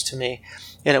resource to me,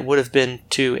 and it would have been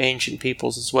to ancient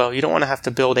peoples as well. You don't want to have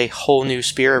to build a whole new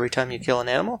spear every time you kill an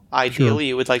animal. Ideally,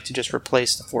 you would like to just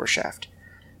replace the foreshaft.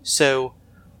 So,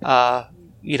 I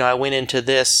went into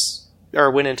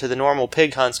the normal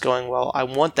pig hunts going, well, I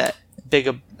want that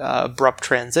big abrupt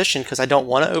transition because I don't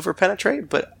want to over penetrate,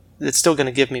 but it's still going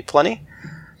to give me plenty.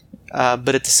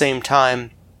 But at the same time,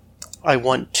 I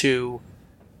want to,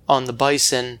 on the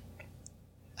bison,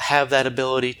 have that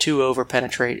ability to over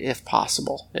penetrate if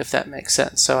possible, if that makes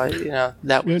sense. So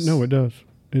that was. Yeah, no, it does.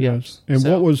 It does. And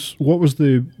so, what's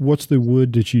the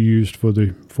wood that you used for the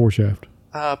foreshaft?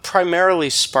 Primarily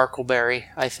sparkleberry,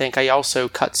 I think. I also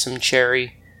cut some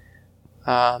cherry.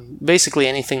 Basically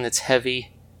anything that's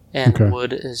heavy and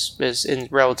wood is in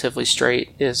relatively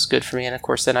straight is good for me. And of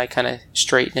course, then I kind of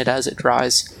straighten it as it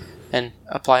dries and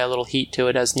apply a little heat to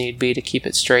it as need be to keep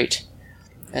it straight.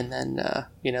 And then,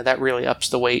 that really ups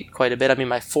the weight quite a bit. I mean,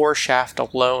 my foreshaft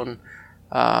alone,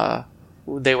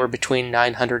 they were between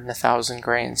 900 and 1,000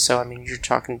 grains. So, I mean, you're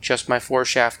talking just my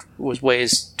foreshaft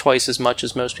weighs twice as much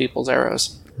as most people's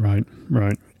arrows. Right.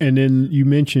 And then you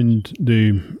mentioned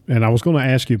and I was going to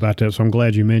ask you about that, so I'm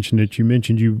glad you mentioned it. You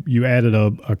mentioned you added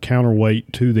a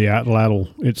counterweight to the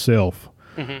Atlatl itself.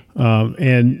 Mm-hmm.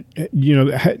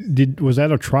 Was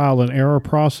that a trial and error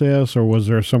process, or was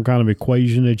there some kind of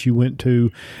equation that you went to?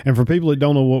 And for people that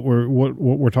don't know what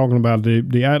we're talking about, the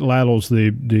Atlatl's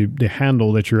the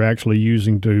handle that you're actually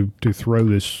using to throw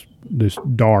this this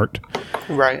dart,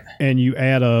 Right. and you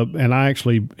add and I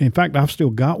actually, in fact, I've still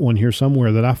got one here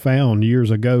somewhere that I found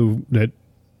years ago that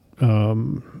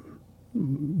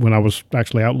when I was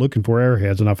actually out looking for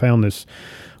arrowheads, and I found this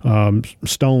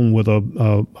stone with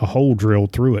a hole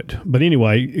drilled through it. But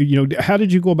anyway, how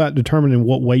did you go about determining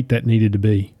what weight that needed to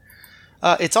be?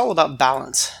 It's all about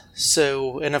balance.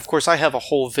 So, and of course, I have a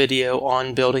whole video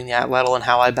on building the atlatl and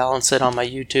how I balance it on my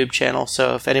YouTube channel.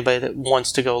 So, if anybody that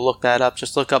wants to go look that up,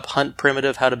 just look up Hunt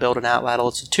Primitive, how to build an atlatl.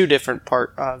 It's a 2 different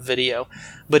part video.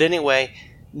 But anyway,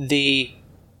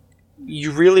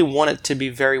 you really want it to be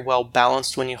very well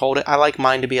balanced when you hold it. I like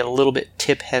mine to be a little bit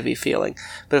tip heavy feeling.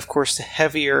 But of course, the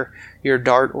heavier your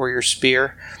dart or your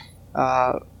spear,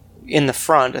 in the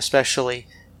front especially,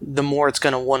 the more it's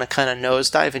going to want to kind of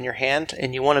nosedive in your hand,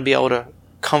 and you want to be able to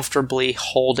comfortably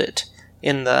hold it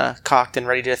in the cocked and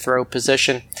ready to throw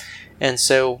position. And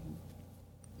so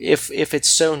if it's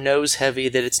so nose heavy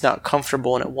that it's not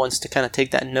comfortable and it wants to kind of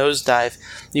take that nosedive,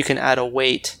 you can add a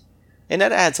weight, and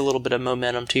that adds a little bit of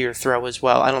momentum to your throw as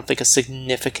well. I don't think a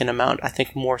significant amount. I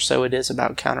think more so it is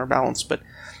about counterbalance, but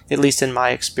at least in my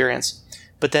experience.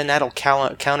 But then that'll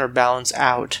counterbalance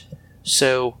out.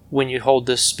 So when you hold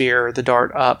the spear or the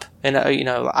dart up, and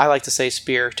I like to say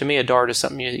spear. To me, a dart is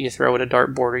something you throw at a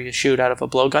dartboard or you shoot out of a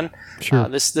blowgun. Sure.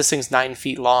 This thing's 9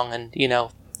 feet long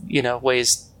and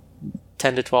weighs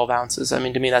 10 to 12 ounces. I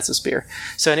mean, to me, that's a spear.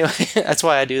 So anyway, that's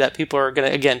why I do that. People are gonna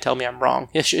again tell me I'm wrong.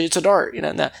 It's a dart.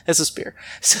 No, it's a spear.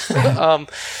 So,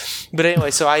 but anyway,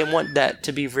 so I want that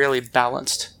to be really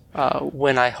balanced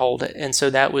when I hold it, and so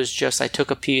that was just I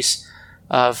took a piece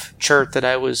of chert that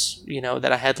I was,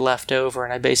 that I had left over,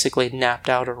 and I basically napped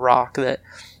out a rock and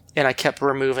I kept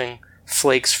removing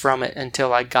flakes from it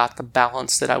until I got the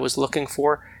balance that I was looking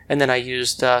for, and then I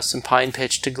used some pine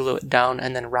pitch to glue it down,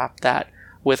 and then wrapped that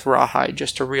with rawhide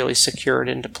just to really secure it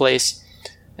into place.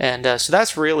 And so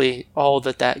that's really all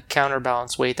that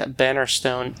counterbalance weight, that banner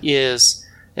stone is,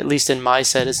 at least in my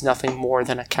set, is nothing more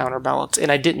than a counterbalance. And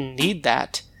I didn't need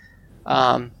that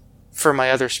for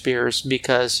my other spears,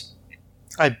 because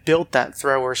I built that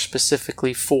thrower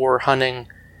specifically for hunting,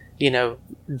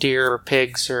 deer or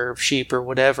pigs or sheep or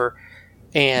whatever,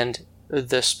 and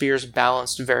the spears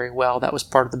balanced very well. That was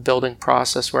part of the building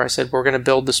process where I said, we're going to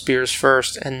build the spears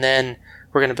first, and then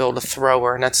we're going to build a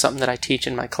thrower, and that's something that I teach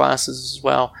in my classes as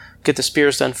well. Get the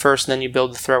spears done first, and then you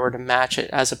build the thrower to match it,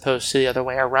 as opposed to the other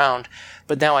way around.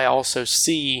 But now I also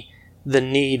see the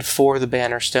need for the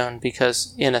banner stone,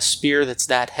 because in a spear that's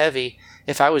that heavy,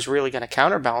 if I was really going to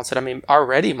counterbalance it, I mean,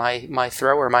 already my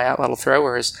thrower, my atlatl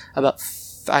thrower, is about,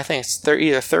 I think it's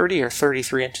either 30 or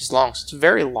 33 inches long. So it's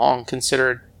very long,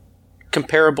 considered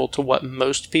comparable to what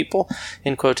most people,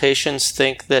 in quotations,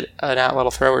 think that an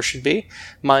atlatl thrower should be.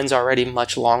 Mine's already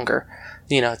much longer.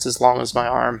 It's as long as my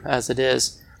arm as it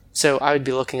is. So I would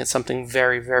be looking at something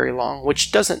very, very long,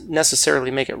 which doesn't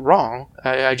necessarily make it wrong.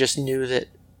 I just knew that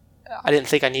I didn't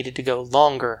think I needed to go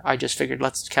longer. I just figured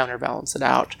let's counterbalance it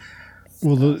out.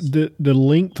 Well, the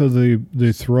length of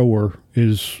the thrower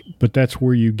but that's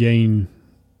where you gain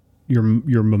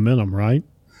your momentum, right?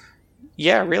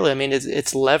 Yeah, really. I mean,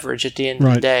 it's leverage at the end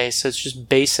of the day, so it's just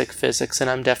basic physics, and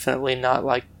I'm definitely not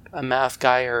like a math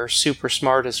guy or super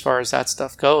smart as far as that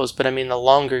stuff goes. But I mean, the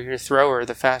longer your thrower,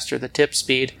 the faster the tip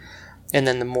speed, and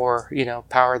then the more,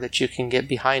 power that you can get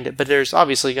behind it. But there's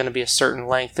obviously going to be a certain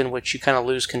length in which you kind of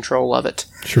lose control of it.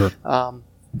 Sure.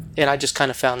 And I just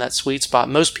kind of found that sweet spot.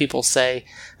 Most people say,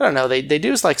 I don't know, they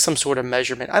do like some sort of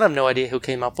measurement. I have no idea who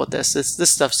came up with this. This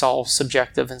stuff's all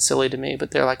subjective and silly to me.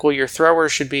 But they're like, well, your thrower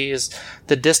should be is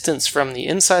the distance from the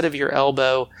inside of your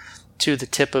elbow to the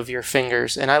tip of your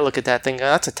fingers. And I look at that thing, go,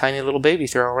 that's a tiny little baby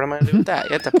thrower. What am I going to do with that?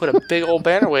 You have to put a big old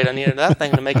banner weight on the end of that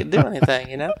thing to make it do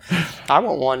anything, I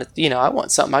want one, I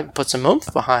want something I can put some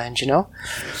oomph behind,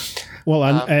 Well,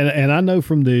 I know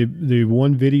from the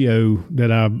one video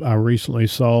that I recently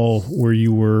saw where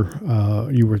you were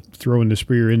throwing the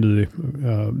spear into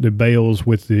the bales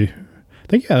with I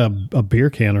think you had a beer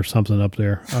can or something up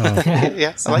there.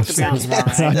 Yeah, I like the beer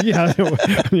can.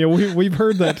 Yeah, we've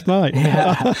heard that tonight.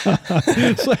 Yeah.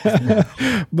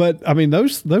 But I mean,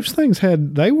 those things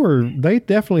they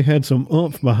definitely had some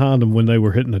oomph behind them when they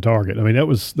were hitting the target. I mean, that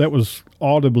was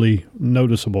audibly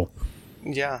noticeable.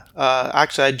 Yeah,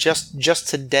 actually, I just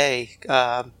today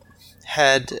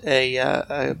had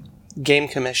a game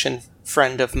commission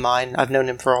friend of mine. I've known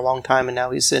him for a long time, and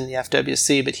now he's in the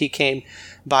FWC. But he came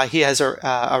by. He has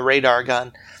a radar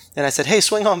gun, And I said, hey,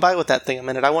 swing on by with that thing a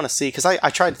minute. I want to see, because I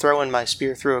tried throwing my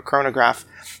spear through a chronograph,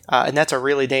 and that's a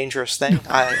really dangerous thing.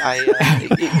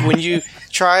 When you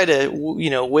try to,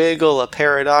 wiggle a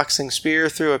paradoxing spear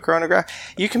through a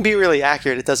chronograph, you can be really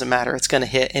accurate. It doesn't matter. It's going to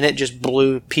hit. And it just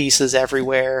blew pieces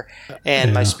everywhere.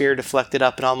 And my spear deflected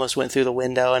up and almost went through the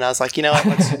window. And I was like, you know what,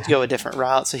 let's go a different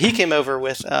route. So he came over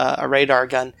with a radar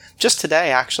gun just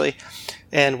today, actually.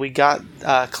 And we got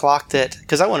clocked it,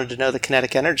 because I wanted to know the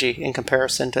kinetic energy in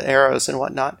comparison to arrows and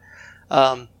whatnot.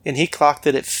 And he clocked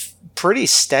it at pretty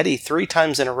steady, 3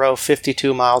 times in a row,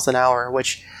 52 miles an hour,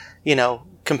 which,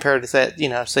 compared to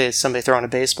that, say somebody throwing a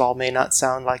baseball may not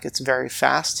sound like it's very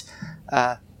fast.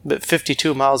 But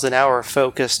 52 miles an hour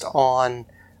focused on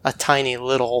a tiny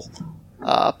little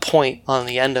point on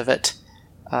the end of it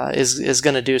is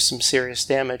going to do some serious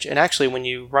damage. And actually, when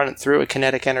you run it through a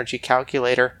kinetic energy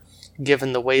calculator,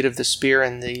 given the weight of the spear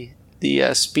and the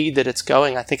speed that it's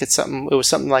going, I think it was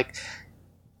something like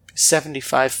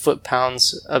 75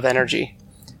 foot-pounds of energy,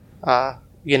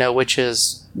 which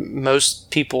is most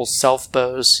people's self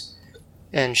bows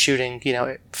and shooting,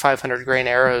 500 grain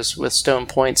arrows with stone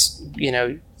points,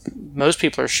 most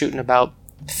people are shooting about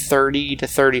 30 to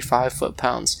 35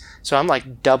 foot-pounds. So I'm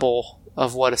like double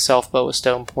of what a self bow with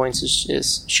stone points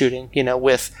is shooting,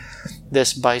 with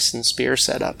this bison spear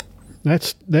setup.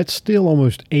 That's still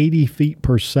almost 80 feet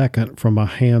per second from a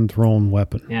hand-thrown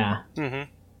weapon. Yeah.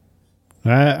 Mm-hmm.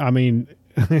 I mean,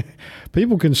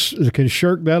 people can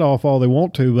shirk that off all they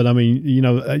want to, but I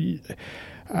mean,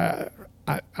 I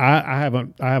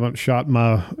haven't shot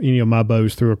any of my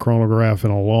bows through a chronograph in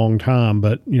a long time,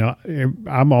 but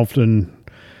I'm often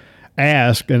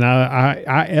asked, and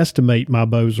I estimate my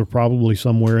bows are probably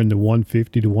somewhere in the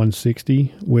 150 to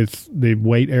 160 with the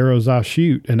weight arrows I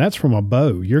shoot, and that's from a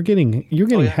bow. You're getting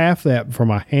half that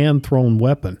from a hand thrown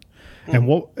weapon.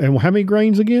 Mm-hmm. And how many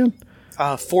grains again?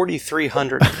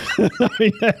 4,300. I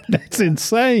mean, that's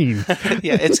insane.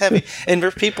 Yeah, it's heavy. And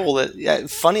there's people that,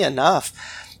 funny enough,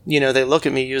 they look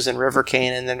at me using river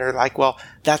cane, and then they're like, well,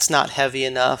 that's not heavy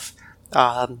enough.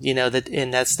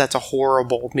 That's a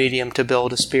horrible medium to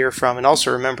build a spear from. And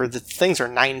also remember that things are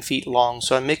 9 feet long,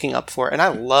 so I'm making up for it. And I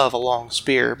love a long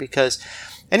spear, because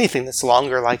anything that's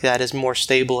longer like that is more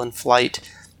stable in flight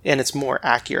and it's more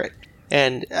accurate.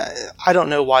 And I don't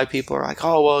know why people are like,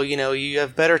 oh, well, you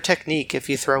have better technique if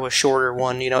you throw a shorter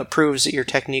one. It proves that your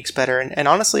technique's better. And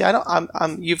honestly,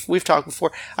 we've talked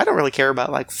before. I don't really care about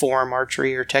like forearm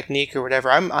archery or technique or whatever.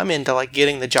 I'm into like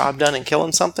getting the job done and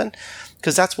killing something,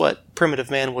 because that's what primitive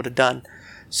man would have done.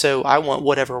 So I want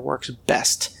whatever works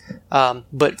best.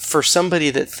 But for somebody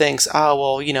that thinks,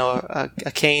 a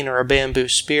cane or a bamboo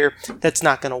spear, that's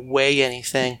not going to weigh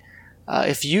anything.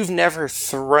 If you've never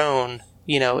thrown,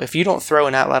 if you don't throw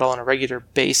an atlatl on a regular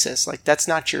basis, like that's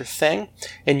not your thing,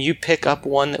 and you pick up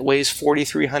one that weighs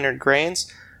 4,300 grains,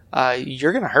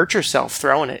 you're going to hurt yourself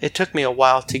throwing it. It took me a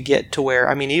while to get to where,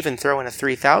 even throwing a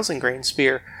 3,000 grain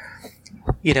spear,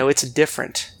 it's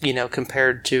different,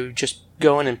 compared to just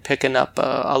going and picking up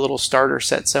a little starter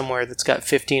set somewhere that's got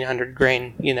 1,500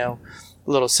 grain,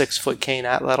 little 6-foot cane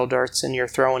atlatl darts, and you're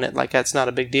throwing it like that's not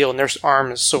a big deal. And their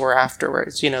arm is sore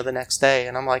afterwards, the next day.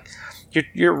 And I'm like,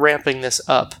 you're ramping this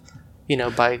up,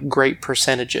 by great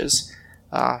percentages.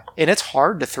 And it's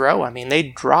hard to throw. They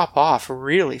drop off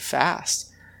really fast.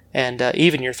 And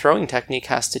even your throwing technique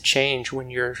has to change when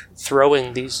you're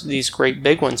throwing these great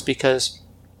big ones, because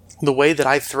the way that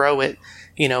I throw it,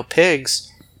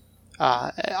 pigs,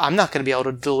 I'm not going to be able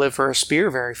to deliver a spear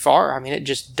very far. It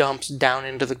just dumps down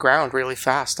into the ground really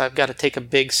fast. I've got to take a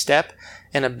big step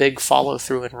and a big follow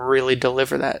through and really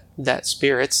deliver that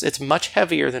spear. It's much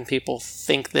heavier than people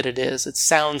think that it is. It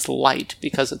sounds light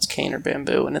because it's cane or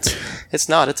bamboo, and it's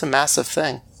not. It's a massive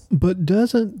thing. But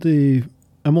doesn't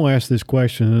I'm going to ask this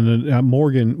question, and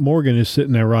Morgan is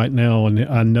sitting there right now, and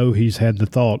I know he's had the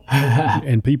thought,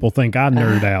 and people think I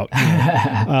nerd out.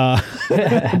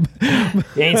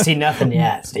 You ain't seen nothing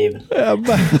yet, Stephen. But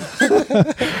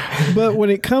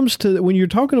when it comes to, when you're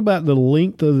talking about the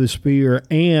length of the spear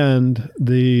and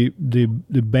the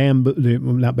bamboo,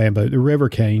 the river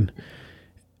cane,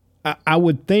 I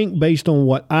would think, based on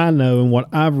what I know and what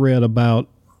I've read about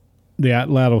the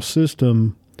atlatl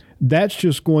system, that's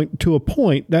just going to a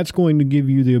point. That's going to give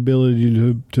you the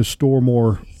ability to store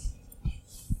more,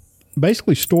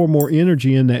 basically store more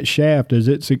energy in that shaft as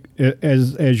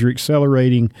you're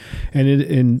accelerating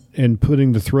and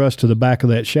putting the thrust to the back of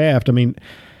that shaft.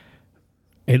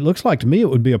 It looks like to me it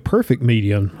would be a perfect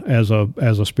medium as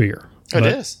a spear. It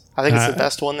is. I think it's the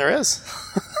best one there is.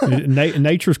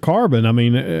 Nature's carbon.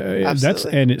 That's,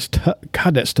 and it's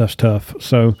God, that stuff's tough.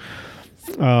 So.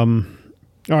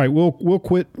 All right, we'll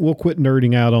quit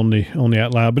nerding out on the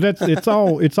Out Loud, but it's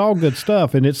all good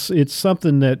stuff, and it's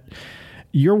something that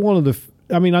you're one of the.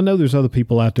 I mean, I know there's other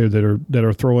people out there that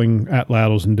are throwing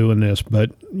atlatls and doing this,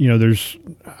 but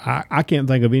I can't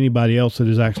think of anybody else that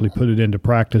has actually put it into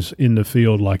practice in the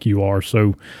field like you are.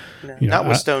 So, not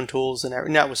with stone tools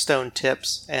and not with stone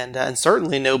tips, and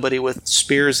certainly nobody with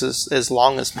spears as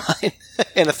long as mine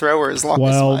and a thrower as long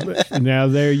as mine. Well, now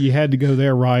there you had to go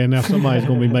there, Ryan. Now somebody's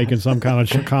going to be making some kind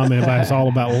of comment about it's all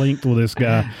about length with this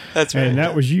guy. That's right. And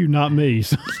that was you, not me.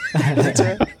 So. That's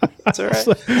right. That's all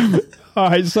right. All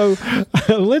right, so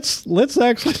let's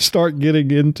actually start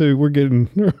getting into we're getting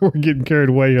carried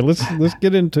away here. Let's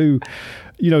get into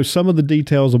some of the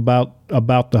details about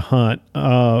the hunt.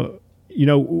 I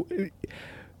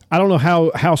don't know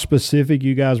how specific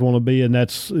you guys want to be, and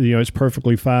that's it's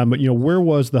perfectly fine. But where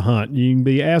was the hunt? You can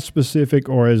be as specific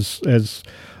or as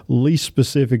least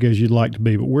specific as you'd like to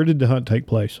be. But where did the hunt take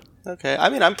place? Okay, I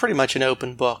mean I'm pretty much an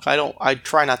open book. I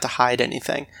try not to hide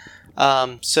anything.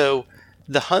 So.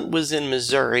 The hunt was in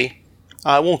Missouri.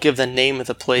 I won't give the name of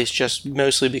the place, just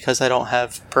mostly because I don't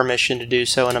have permission to do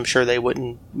so, and I'm sure they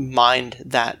wouldn't mind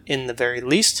that in the very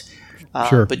least.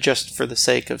 Sure. But just for the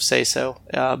sake of say so.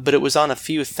 But it was on a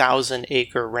few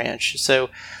 1,000-acre ranch. So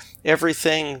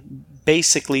everything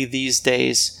basically these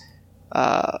days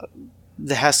that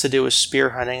has to do with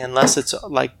spear hunting, unless it's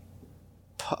like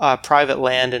private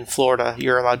land in Florida,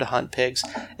 you're allowed to hunt pigs.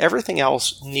 Everything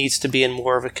else needs to be in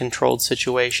more of a controlled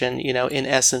situation, in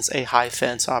essence, a high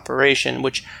fence operation,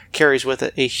 which carries with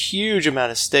it a huge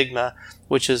amount of stigma,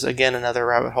 which is, again, another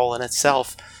rabbit hole in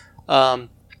itself. But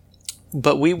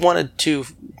we wanted to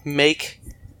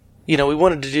we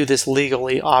wanted to do this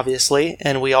legally, obviously,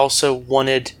 and we also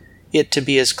wanted it to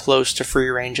be as close to free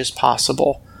range as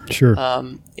possible. Sure.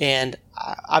 And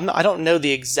I don't know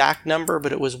the exact number,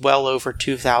 but it was well over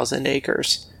 2,000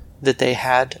 acres that they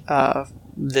had.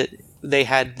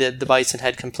 The bison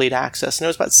had complete access, and it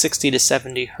was about 60 to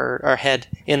 70 head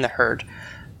in the herd.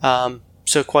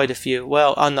 So quite a few.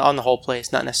 Well, on the whole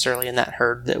place, not necessarily in that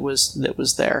herd that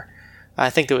was there. I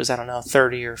think there was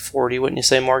 30 or 40. Wouldn't you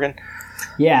say, Morgan?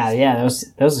 Yeah.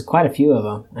 Those quite a few of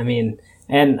them. I mean.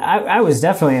 And I was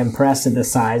definitely impressed at the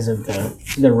size of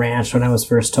the ranch when I was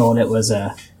first told it was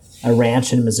a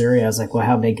ranch in Missouri. I was like, well,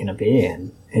 how big can it be?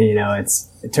 And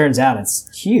it turns out it's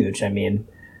huge. I mean,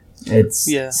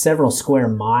 it's several square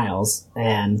miles,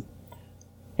 and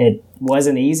it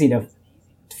wasn't easy to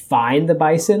find the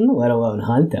bison, let alone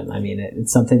hunt them. I mean,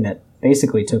 it's something that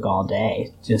basically took all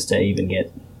day just to even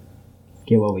get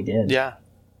what we did. Yeah.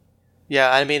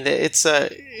 Yeah, I mean, it's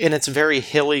very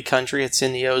hilly country. It's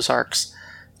in the Ozarks.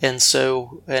 And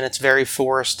it's very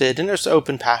forested, and there's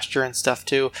open pasture and stuff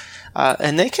too.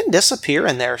 And they can disappear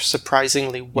in there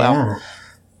surprisingly well.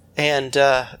 Yeah. And,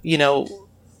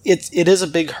 it is a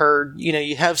big herd.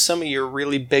 You have some of your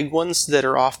really big ones that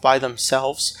are off by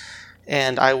themselves.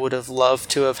 And I would have loved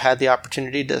to have had the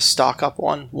opportunity to stock up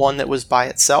one that was by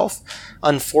itself.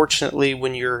 Unfortunately,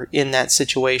 when you're in that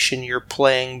situation, you're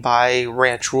playing by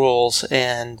ranch rules,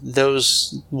 and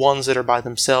those ones that are by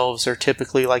themselves are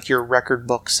typically like your record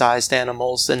book sized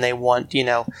animals, and they want,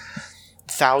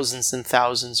 thousands and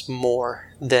thousands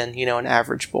more than, an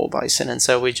average bull bison. And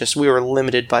so we were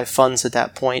limited by funds at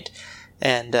that point.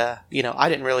 And, I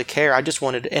didn't really care. I just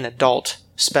wanted an adult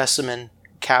specimen,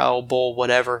 cow, bull,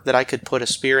 whatever, that I could put a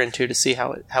spear into to see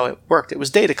how it worked. It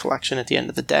was data collection at the end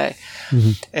of the day.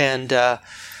 Mm-hmm. And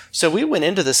so we went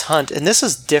into this hunt, and this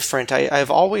is different.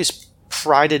 I've always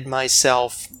prided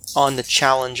myself on the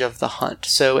challenge of the hunt.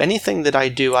 So anything that I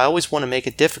do, I always want to make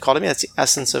it difficult. I mean, that's the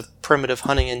essence of primitive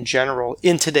hunting in general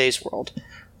in today's world.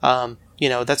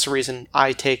 That's the reason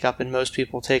I take up and most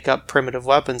people take up primitive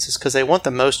weapons, is because they want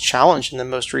the most challenge and the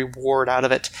most reward out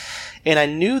of it. And I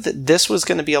knew that this was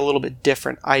going to be a little bit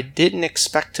different. I didn't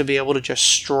expect to be able to just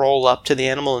stroll up to the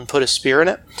animal and put a spear in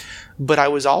it, but I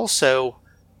was also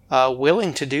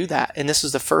willing to do that. And this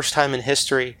is the first time in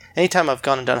history, anytime I've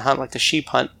gone and done a hunt like the sheep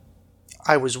hunt,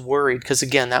 I was worried because,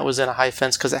 again, that was in a high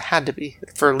fence because it had to be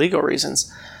for legal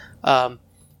reasons.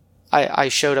 I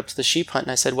showed up to the sheep hunt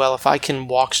and I said, well, if I can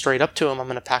walk straight up to him, I'm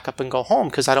going to pack up and go home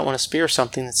because I don't want to spear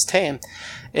something that's tame.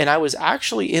 And I was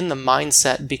actually in the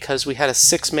mindset because we had a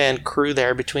 6-man crew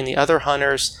there between the other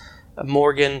hunters,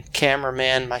 Morgan,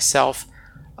 cameraman, myself.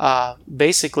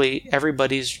 Basically,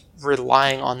 everybody's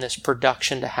relying on this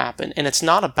production to happen. And it's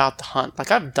not about the hunt.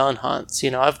 Like, I've done hunts.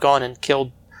 I've gone and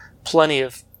killed plenty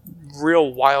of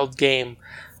real wild game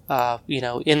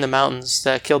in the mountains.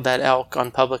 Killed that elk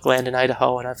on public land in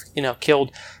Idaho, and I've,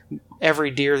 killed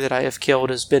every deer that I have killed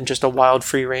has been just a wild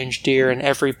free range deer, and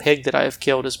every pig that I have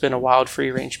killed has been a wild free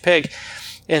range pig.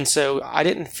 And so I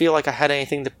didn't feel like I had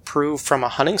anything to prove from a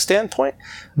hunting standpoint.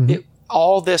 Mhm.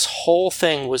 All this whole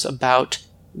thing was about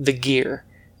the gear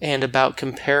and about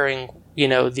comparing,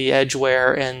 the edge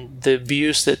wear and the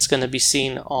abuse that's going to be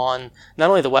seen on not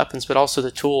only the weapons, but also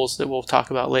the tools that we'll talk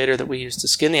about later that we use to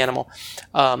skin the animal.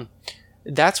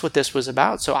 That's what this was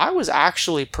about. So I was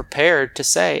actually prepared to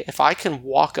say, if I can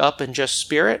walk up and just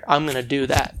spear it, I'm going to do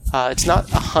that. It's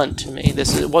not a hunt to me.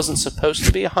 It wasn't supposed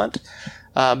to be a hunt,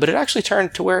 but it actually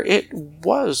turned to where it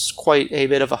was quite a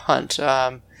bit of a hunt.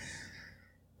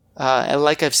 And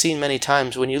like I've seen many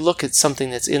times, when you look at something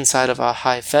that's inside of a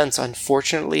high fence,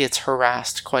 unfortunately, it's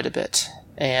harassed quite a bit.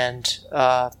 And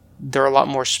they're a lot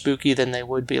more spooky than they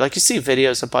would be. Like, you see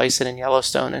videos of bison in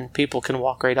Yellowstone, and people can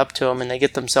walk right up to them, and they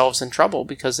get themselves in trouble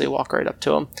because they walk right up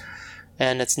to them.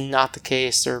 And it's not the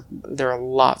case. They're a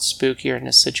lot spookier in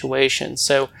this situation.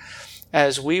 So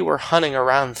as we were hunting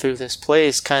around through this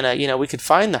place, kind of, we could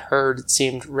find the herd. It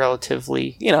seemed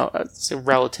relatively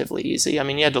easy. I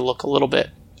mean, you had to look a little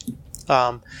bit.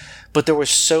 But there were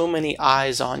so many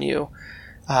eyes on you.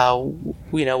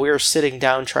 We were sitting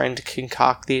down trying to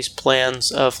concoct these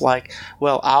plans of like,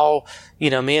 well,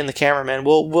 me and the cameraman,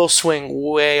 we'll swing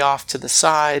way off to the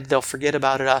side. They'll forget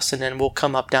about us, and then we'll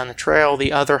come up down the trail.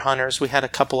 The other hunters, we had a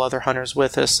couple other hunters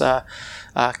with us,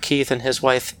 Keith and his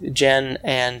wife Jen,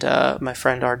 and my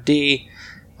friend RD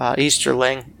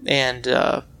Easterling, and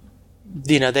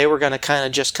they were going to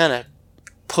kind of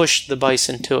push the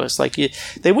bison to us. Like,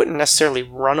 they wouldn't necessarily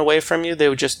run away from you. They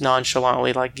would just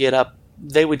nonchalantly like get up.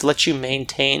 They would let you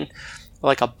maintain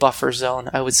like a buffer zone,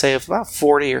 I would say, of about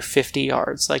 40 or 50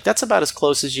 yards. Like, that's about as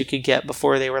close as you could get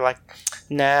before they were like,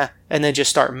 nah, and then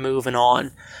just start moving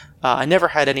on. I never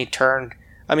had any turn.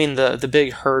 I mean, the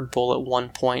big herd bull at one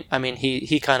point, I mean,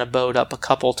 he kind of bowed up a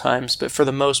couple times, but for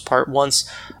the most part, once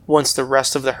the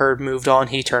rest of the herd moved on,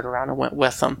 he turned around and went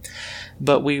with them.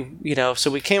 But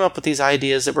so we came up with these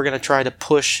ideas that we're going to try to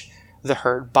push the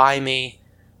herd by me.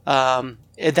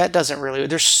 That doesn't really,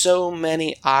 there's so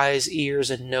many eyes, ears,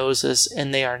 and noses,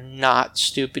 and they are not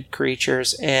stupid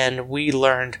creatures. And we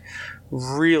learned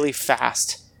really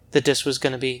fast that this was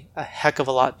going to be a heck of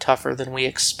a lot tougher than we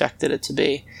expected it to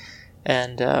be.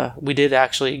 And we did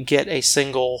actually get a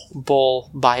single bull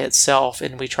by itself,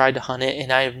 and we tried to hunt it,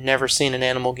 and I have never seen an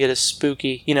animal get as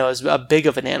spooky, as big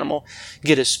of an animal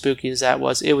get as spooky as that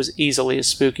was. It was easily as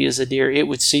spooky as a deer. It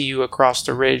would see you across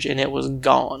the ridge, and it was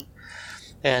gone.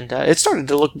 And it started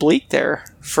to look bleak there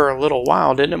for a little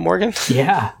while, didn't it, Morgan?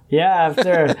 Yeah.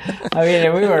 After,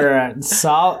 we were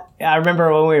I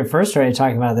remember when we first started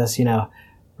talking about this,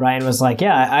 Ryan was like,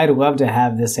 yeah, I'd love to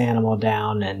have this animal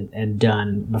down and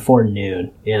done before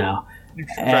noon,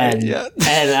 And, yeah.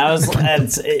 and I was,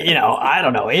 I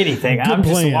don't know anything. I'm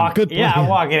just walking. Yeah, I'm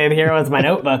walking in here with my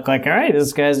notebook, like, all right,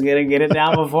 this guy's gonna get it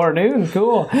down before noon.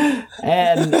 Cool.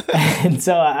 And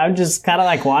so I'm just kind of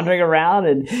like wandering around,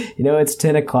 and it's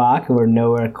 10 o'clock, and we're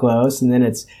nowhere close, and then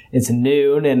it's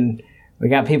noon, and we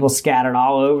got people scattered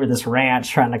all over this ranch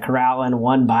trying to corral in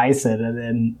one bison, and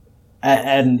then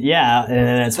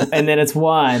it's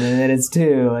one, and then it's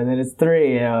two, and then it's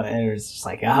three, and it's just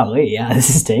like, golly, yeah,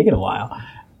 this is taking a while.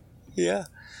 Yeah.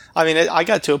 I mean, I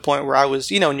got to a point where I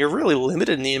was, and you're really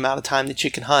limited in the amount of time that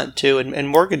you can hunt, too, and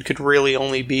Morgan could really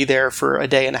only be there for a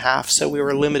day and a half, so we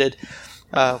were limited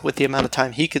with the amount of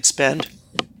time he could spend,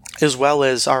 as well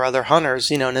as our other hunters,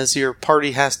 and as your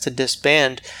party has to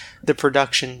disband, the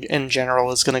production in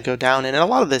general is going to go down. And a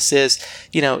lot of this is,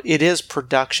 it is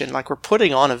production. Like, we're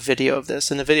putting on a video of this,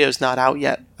 and the video is not out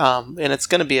yet. And it's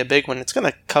going to be a big one. It's going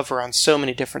to cover on so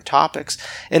many different topics.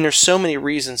 And there's so many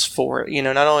reasons for it.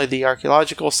 Not only the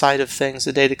archaeological side of things,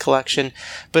 the data collection,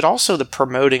 but also the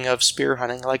promoting of spear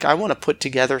hunting. Like, I want to put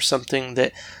together something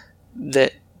that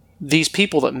these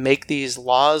people that make these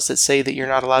laws that say that you're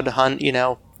not allowed to hunt,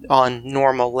 on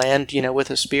normal land, with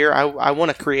a spear, I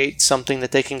want to create something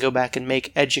that they can go back and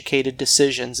make educated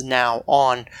decisions now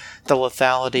on the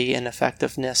lethality and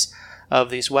effectiveness of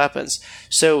these weapons.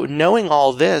 So knowing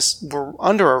all this, we're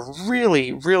under a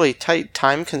really, really tight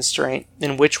time constraint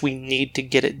in which we need to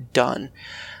get it done.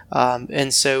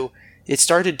 And so it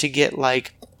started to get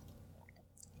like,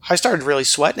 I started really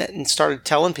sweating it and started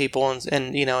telling people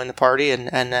and in the party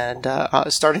and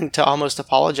starting to almost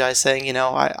apologize, saying,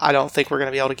 I don't think we're going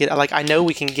to be able to get it. Like, I know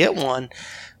we can get one,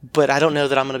 but I don't know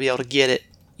that I'm going to be able to get it,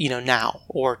 now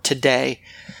or today.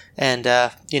 And,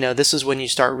 this is when you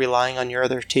start relying on your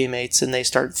other teammates, and they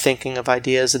start thinking of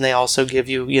ideas, and they also give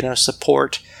you,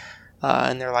 support.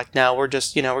 And they're like, no, we're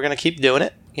just, we're going to keep doing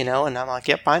it. And I'm like,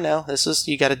 yep, I know.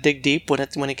 You got to dig deep when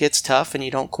it gets tough, and you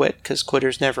don't quit, because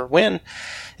quitters never win.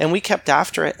 And we kept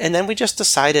after it. And then we just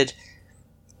decided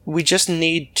we just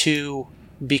need to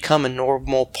become a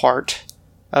normal part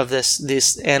of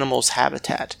this animal's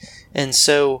habitat. And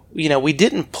so, we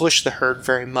didn't push the herd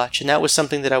very much. And that was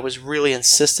something that I was really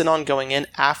insistent on going in.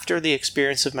 After the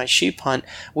experience of my sheep hunt,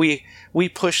 we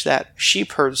pushed that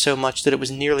sheep herd so much that it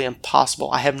was nearly impossible.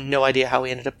 I have no idea how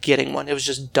we ended up getting one. It was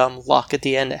just dumb luck at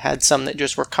the end. It had some that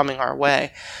just were coming our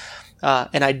way.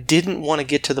 And I didn't want to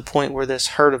get to the point where this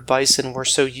herd of bison were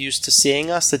so used to seeing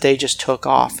us that they just took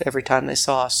off every time they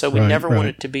saw us. So we never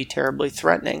wanted to be terribly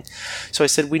threatening. So I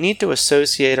said, we need to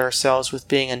associate ourselves with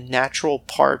being a natural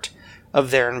part of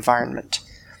their environment.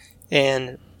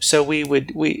 And so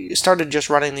we started just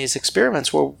running these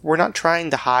experiments where we're not trying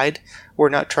to hide. We're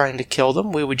not trying to kill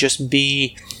them. We would just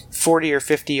be 40 or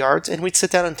 50 yards, and we'd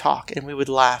sit down and talk, and we would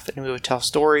laugh, and we would tell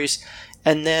stories.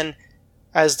 And then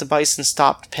as the bison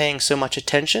stopped paying so much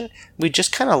attention, we'd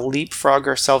just kind of leapfrog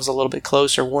ourselves a little bit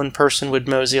closer. One person would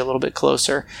mosey a little bit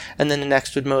closer, and then the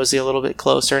next would mosey a little bit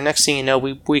closer. And next thing you know,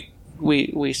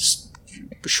 we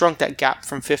shrunk that gap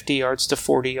from 50 yards to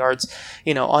 40 yards,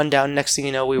 on down. Next thing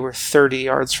you know, we were 30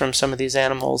 yards from some of these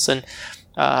animals. And,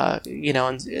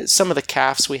 and some of the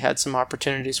calves, we had some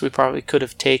opportunities we probably could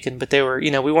have taken, but they were,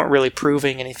 we weren't really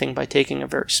proving anything by taking a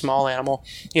very small animal.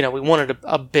 We wanted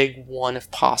a big one if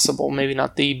possible, maybe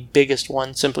not the biggest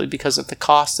one simply because of the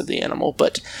cost of the animal,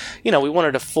 but, we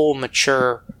wanted a full,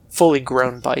 mature, fully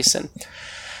grown bison.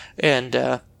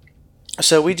 And,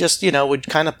 so we just, would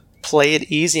kind of play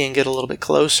it easy and get a little bit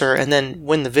closer. And then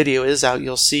when the video is out,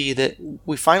 you'll see that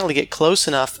we finally get close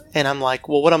enough. And I'm like,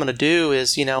 well, what I'm going to do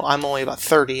is, I'm only about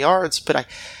 30 yards, but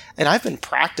I've been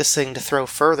practicing to throw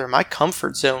further. My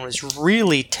comfort zone was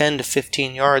really 10 to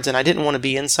 15 yards. And I didn't want to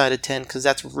be inside of 10 because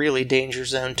that's really danger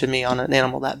zone to me on an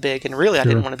animal that big. And really, I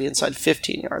didn't want to be inside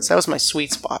 15 yards. That was my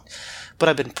sweet spot. But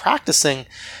I've been practicing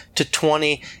to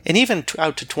 20 and even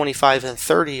out to 25 and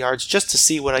 30 yards just to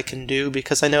see what I can do,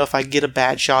 because I know if I get a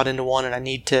bad shot into one and I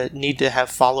need to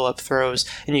have follow-up throws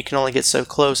and you can only get so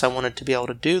close, I wanted to be able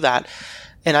to do that.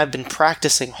 And I've been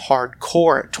practicing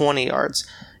hardcore at 20 yards.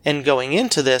 And going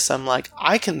into this, I'm like,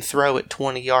 I can throw at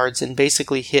 20 yards and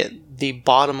basically hit the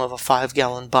bottom of a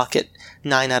 5-gallon bucket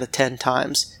 9 out of 10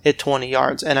 times at 20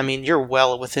 yards. And I mean, you're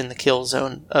well within the kill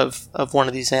zone of one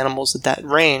of these animals at that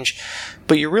range.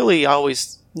 But you really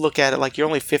always look at it like you're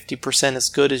only 50% as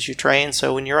good as you train.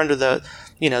 So when you're under the,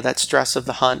 that stress of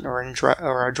the hunt or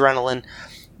adrenaline,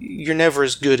 you're never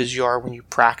as good as you are when you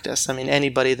practice. I mean,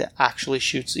 anybody that actually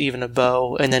shoots even a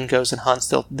bow and then goes and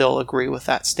hunts, they'll agree with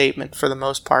that statement for the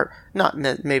most part. Not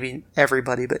maybe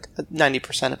everybody, but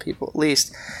 90% of people at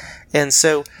least. And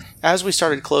so as we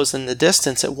started closing the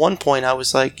distance, at one point I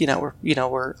was like,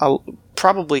 we're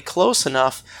probably close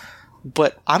enough,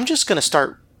 but I'm just going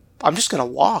to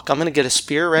walk. I'm going to get a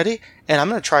spear ready, and I'm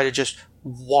going to try to just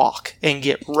walk and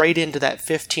get right into that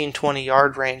 15-20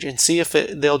 yard range and see if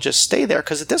they'll just stay there,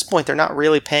 because at this point they're not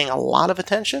really paying a lot of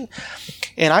attention.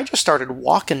 And I just started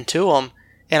walking to them,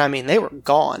 and I mean, they were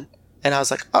gone, and I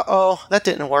was like, uh-oh, that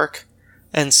didn't work.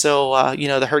 And so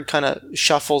the herd kind of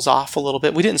shuffles off a little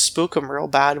bit. We didn't spook them real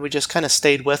bad. We just kind of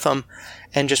stayed with them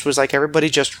and just was like, everybody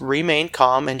just remain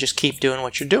calm and just keep doing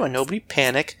what you're doing. Nobody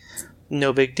panic.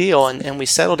 No big deal. And we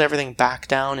settled everything back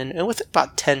down. And within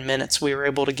about 10 minutes, we were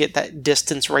able to get that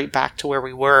distance right back to where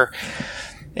we were.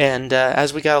 And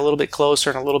as we got a little bit closer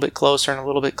and a little bit closer and a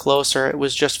little bit closer, it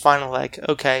was just finally like,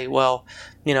 okay, well,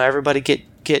 everybody get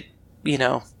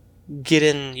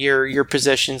in your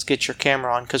positions, get your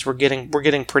camera on, because we're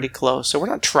getting pretty close. So we're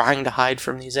not trying to hide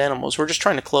from these animals. We're just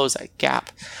trying to close that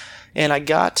gap. And I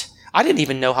didn't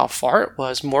even know how far it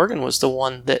was. Morgan was the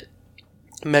one that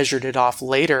measured it off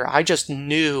later. I just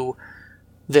knew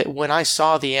that when I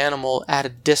saw the animal at a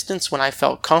distance, when I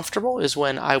felt comfortable, is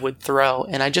when I would throw.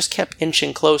 And I just kept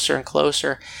inching closer and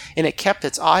closer, and it kept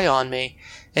its eye on me.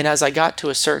 And as I got to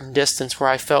a certain distance where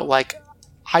I felt like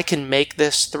I can make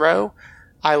this throw,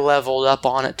 I leveled up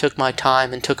on it, took my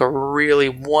time, and took a really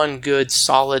one good,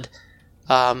 solid,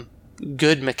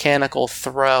 good mechanical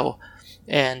throw.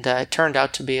 And it turned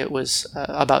out to be, it was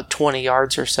about 20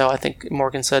 yards or so. I think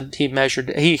Morgan said he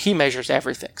measures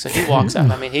everything. So he walks out.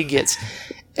 I mean, he gets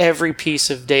every piece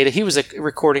of data. He was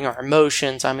recording our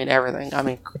emotions. I mean, everything. I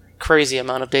mean, crazy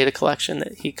amount of data collection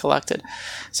that he collected.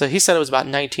 So he said it was about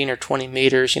 19 or 20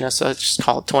 meters, so let's just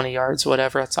call it 20 yards,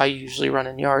 whatever. I usually run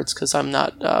in yards because I'm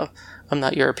not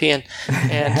European.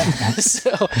 And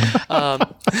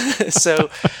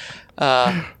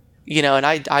and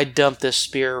I dumped this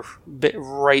spear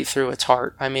right through its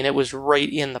heart. I mean, it was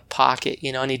right in the pocket.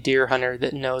 Any deer hunter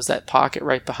that knows that pocket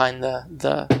right behind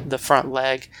the front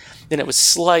leg. And it was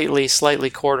slightly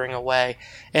quartering away.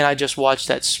 And I just watched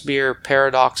that spear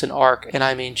paradox and arc. And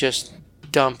I mean, just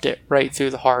dumped it right through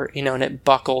the heart, and it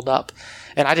buckled up.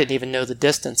 And I didn't even know the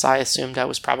distance. I assumed I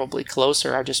was probably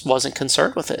closer. I just wasn't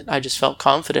concerned with it. I just felt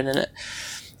confident in it.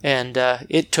 And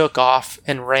it took off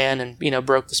and ran and,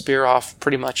 broke the spear off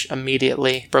pretty much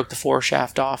immediately, broke the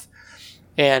foreshaft off.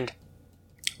 And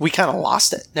we kind of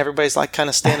lost it. And everybody's like kind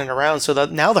of standing around. So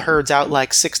now the herd's out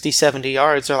like 60, 70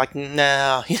 yards. They're like,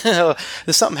 no,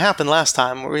 there's something happened last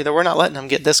time. We're not letting them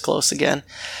get this close again.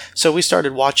 So we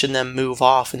started watching them move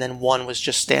off, and then one was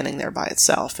just standing there by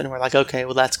itself. And we're like, okay,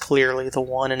 well, that's clearly the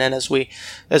one. And then as we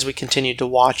continued to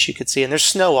watch, you could see, and there's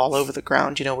snow all over the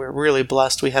ground. We're really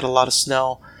blessed. We had a lot of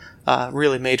snow.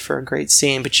 Really made for a great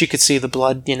scene, but you could see the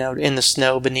blood, in the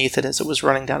snow beneath it as it was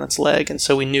running down its leg. And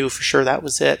so we knew for sure that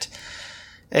was it.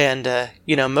 And,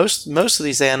 most of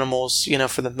these animals,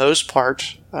 for the most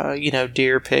part,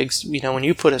 deer, pigs, when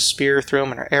you put a spear through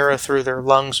them and an arrow through their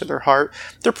lungs or their heart,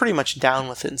 they're pretty much down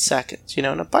within seconds,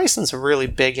 and a bison's a really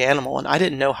big animal, and I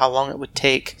didn't know how long it would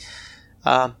take.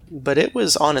 But it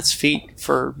was on its feet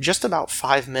for just about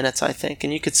 5 minutes, I think,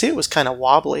 and you could see it was kind of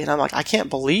wobbly, and I'm like, I can't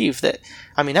believe that.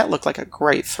 I mean, that looked like a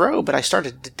great throw, but I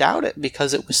started to doubt it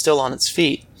because it was still on its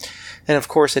feet. And of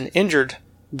course, an injured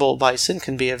bull bison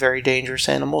can be a very dangerous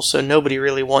animal, so nobody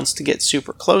really wants to get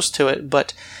super close to it,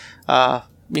 but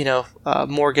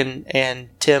Morgan and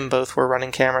Tim both were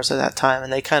running cameras at that time,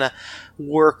 and they kind of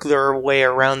work their way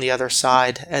around the other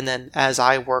side, and then as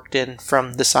I worked in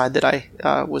from the side that I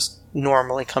was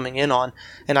normally coming in on,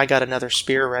 and I got another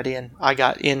spear ready, and I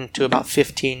got into about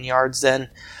 15 yards then,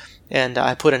 and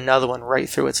I put another one right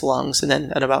through its lungs, and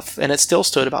then and it still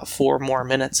stood about 4 more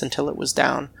minutes until it was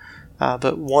down.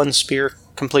 But one spear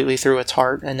completely through its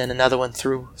heart, and then another one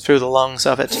through the lungs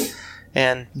of it.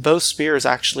 And both spears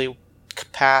actually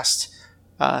passed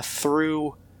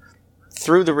through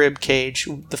the rib cage.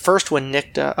 The first one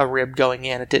nicked a rib going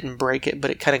in. It didn't break it,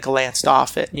 but it kind of glanced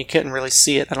off it. And you couldn't really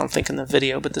see it, I don't think, in the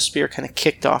video, but the spear kind of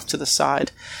kicked off to the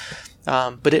side.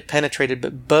 But it penetrated,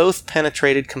 but both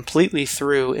penetrated completely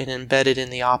through and embedded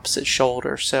in the opposite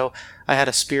shoulder. So I had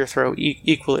a spear throw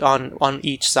equally on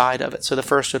each side of it. So the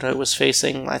first one, it was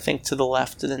facing, I think, to the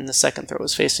left, and then the second throw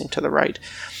was facing to the right.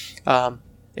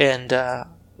 And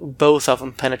both of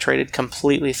them penetrated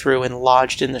completely through and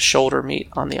lodged in the shoulder meat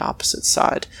on the opposite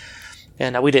side.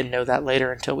 And we didn't know that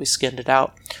later until we skinned it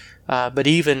out. But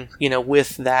even,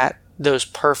 with those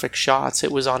perfect shots,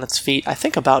 it was on its feet, I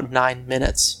think, about 9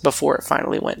 minutes before it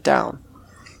finally went down.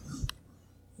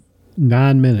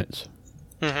 9 minutes.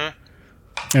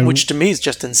 Mm-hmm. Which to me is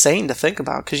just insane to think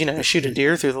about, because, I shoot a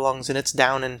deer through the lungs and it's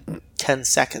down in 10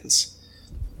 seconds.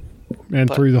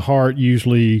 And through the heart,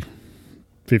 usually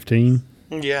 15?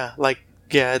 Yeah,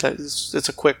 it's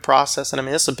a quick process. And I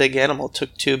mean, it's a big animal. It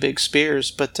took 2 big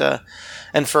spears, but,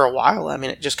 and for a while, I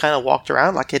mean, it just kind of walked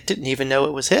around like it didn't even know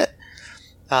it was hit.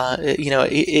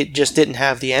 It just didn't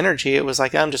have the energy. It was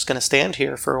like, I'm just going to stand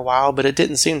here for a while, but it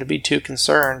didn't seem to be too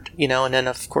concerned, and then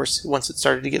of course, once it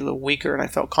started to get a little weaker and I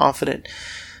felt confident,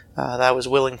 that I was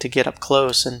willing to get up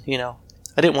close, and,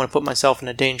 I didn't want to put myself in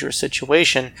a dangerous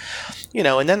situation,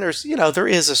 and then there's, there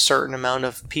is a certain amount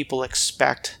of people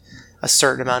expect a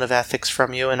certain amount of ethics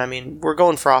from you. And I mean, we're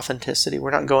going for authenticity. We're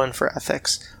not going for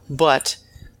ethics, but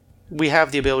we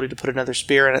have the ability to put another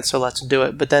spear in it, so let's do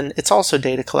it. But then it's also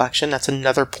data collection. That's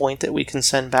another point that we can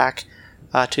send back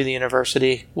to the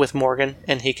university with Morgan,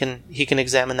 and he can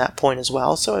examine that point as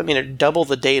well. So I mean, it double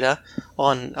the data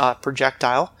on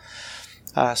projectile.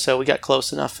 So we got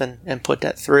close enough and put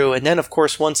that through. And then, of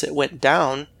course, once it went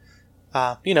down,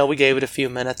 we gave it a few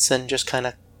minutes and just kind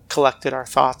of collected our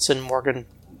thoughts. And Morgan,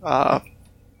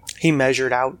 he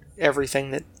measured out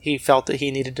everything that he felt that he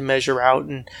needed to measure out.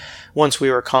 And once we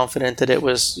were confident that it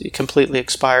was completely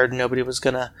expired and nobody was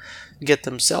going to get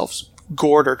themselves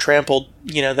gored or trampled,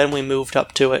 then we moved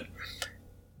up to it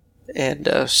and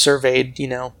surveyed,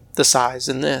 the size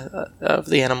and of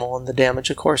the animal and the damage,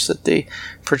 of course, that the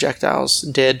projectiles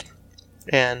did.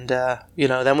 And,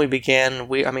 then we began,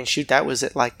 that was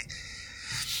at like,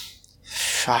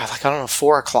 I don't know,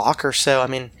 4 o'clock or so. I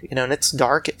mean, and it's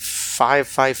dark at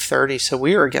 5:30, so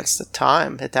we were against the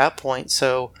time at that point.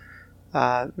 So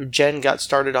Jen got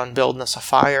started on building us a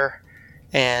fire,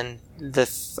 and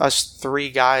us 3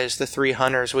 guys, the 3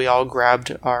 hunters, we all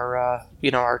grabbed our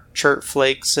our chert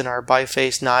flakes and our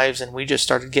biface knives, and we just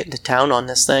started getting to town on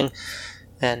this thing.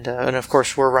 And of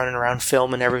course, we're running around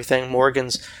filming everything.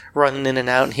 Morgan's running in and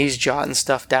out, and he's jotting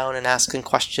stuff down and asking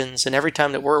questions. And every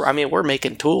time that we're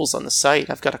making tools on the site.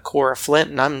 I've got a core of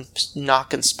flint, and I'm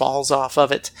knocking spalls off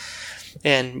of it.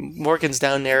 And Morgan's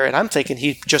down there, and I'm thinking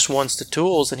he just wants the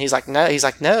tools. And he's like, no. He's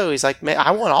like, man,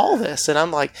 I want all this. And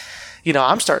I'm like,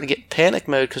 I'm starting to get panic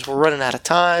mode because we're running out of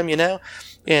time,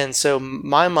 And so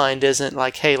my mind isn't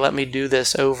like, hey, let me do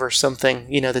this over something,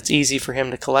 that's easy for him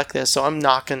to collect this. So I'm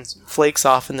knocking flakes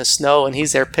off in the snow, and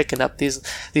he's there picking up these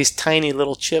tiny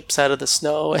little chips out of the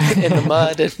snow and in the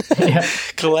mud and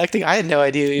collecting. I had no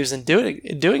idea he was doing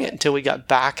it until we got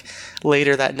back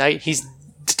later that night. He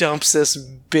dumps this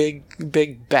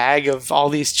big bag of all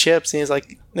these chips, and he's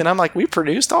like, and I'm like, we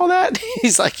produced all that?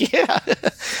 He's like, yeah.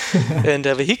 And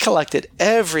he collected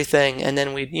everything, and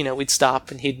then we'd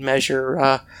stop and he'd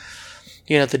measure,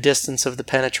 the distance of the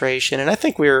penetration. And I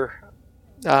think we were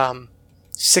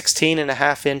 16 and a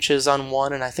half inches on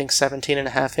one, and I think 17 and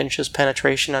a half inches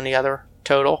penetration on the other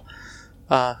total,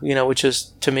 which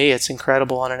is, to me, it's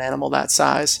incredible on an animal that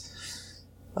size.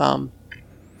 So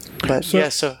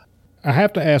I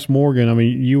have to ask Morgan. I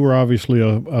mean, you were obviously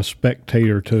a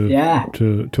spectator to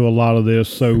a lot of this.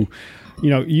 So,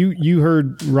 you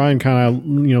heard Ryan kind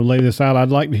of lay this out. I'd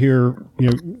like to hear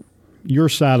your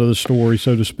side of the story,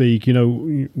 so to speak.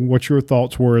 What your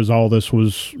thoughts were as all this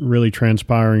was really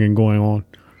transpiring and going on.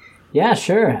 Yeah,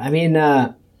 sure. I mean,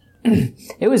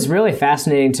 it was really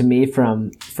fascinating to me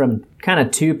from kind of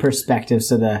two perspectives.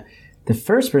 So the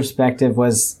first perspective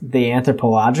was the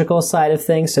anthropological side of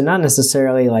things. So not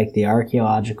necessarily like the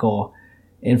archaeological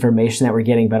information that we're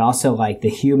getting, but also like the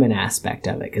human aspect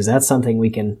of it. Because that's something we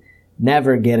can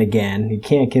never get again. You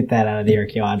can't get that out of the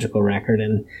archaeological record.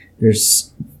 And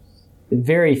there's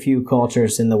very few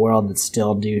cultures in the world that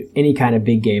still do any kind of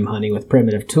big game hunting with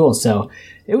primitive tools. So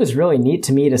it was really neat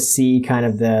to me to see kind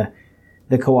of the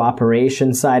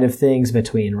cooperation side of things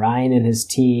between Ryan and his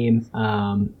team,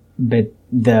 but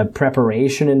the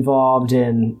preparation involved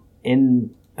in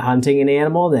hunting an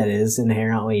animal that is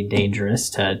inherently dangerous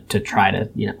to try to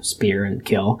spear and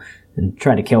kill, and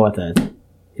try to kill with a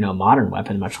modern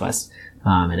weapon, much less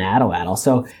an atlatl.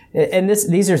 So, and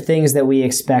these are things that we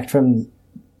expect from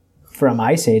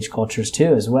Ice Age cultures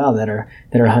too, as well, that are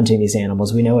hunting these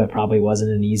animals. We know it probably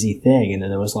wasn't an easy thing, and that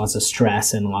there was lots of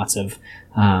stress and lots of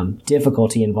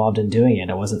difficulty involved in doing it.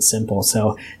 It wasn't simple.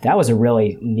 So that was a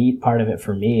really neat part of it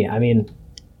for me. I mean,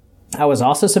 I was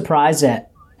also surprised at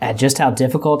just how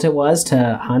difficult it was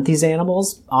to hunt these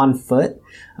animals on foot.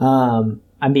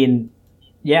 I mean,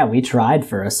 yeah, we tried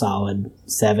for a solid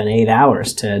 7-8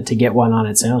 hours to get one on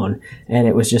its own, and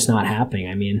it was just not happening.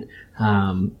 I mean,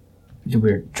 we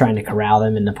were trying to corral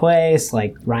them into place.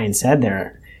 Like Ryan said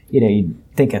there, you'd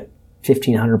think a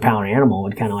 1,500-pound animal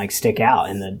would kind of like stick out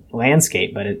in the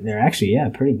landscape, but they're actually,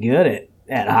 pretty good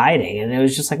at hiding. And it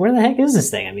was just like, where the heck is this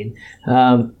thing? I mean,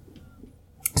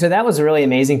 so that was a really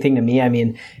amazing thing to me. I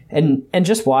mean, and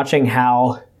just watching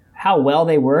how well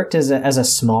they worked as a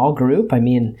small group. I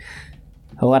mean,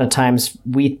 a lot of times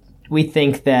we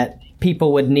think that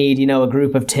people would need, a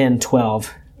group of 10,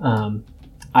 12,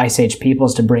 Ice Age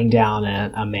peoples to bring down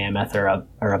a mammoth or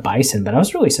a bison, but I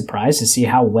was really surprised to see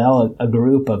how well a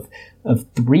group of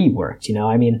 3 worked.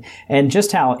 I mean, and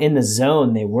just how in the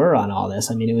zone they were on all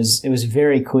this. I mean, it was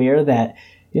very clear that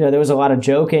there was a lot of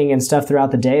joking and stuff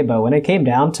throughout the day, but when it came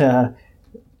down to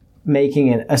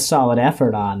making a solid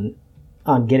effort on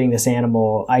getting this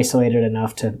animal isolated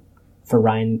enough for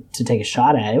Ryan to take a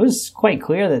shot at, it was quite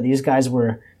clear that these guys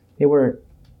weren't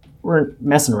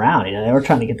messing around. They were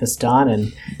trying to get this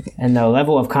done, and the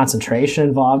level of concentration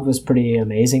involved was pretty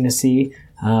amazing to see.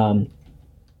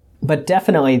 But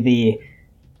definitely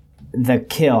the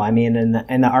kill. I mean, in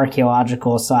the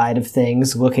archaeological side of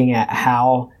things, looking at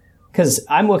how, because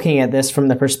I'm looking at this from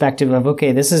the perspective of,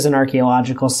 okay, this is an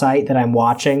archaeological site that I'm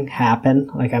watching happen.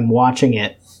 Like, I'm watching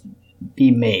it be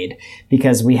made,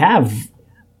 because we have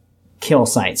kill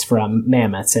sites from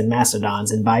mammoths and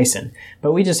mastodons and bison,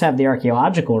 but we just have the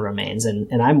archaeological remains, and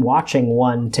I'm watching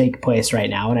one take place right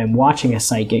now, and I'm watching a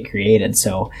site get created.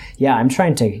 So yeah, I'm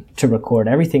trying to record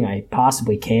everything I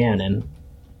possibly can,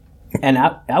 and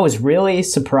I was really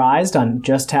surprised on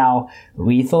just how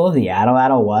lethal the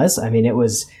atlatl was. I mean, it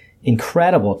was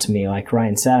incredible to me. Like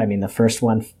Ryan said, I mean, the first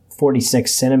one,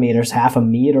 46 centimeters, half a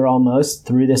meter almost,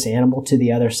 through this animal to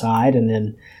the other side, and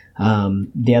then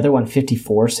the other one,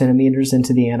 54 centimeters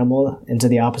into the animal, into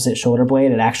the opposite shoulder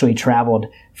blade. It actually traveled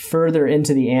further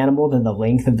into the animal than the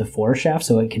length of the foreshaft,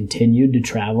 so it continued to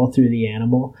travel through the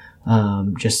animal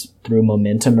just through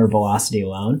momentum or velocity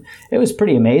alone. It was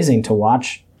pretty amazing to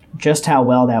watch just how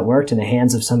well that worked in the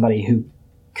hands of somebody who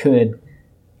could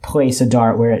place a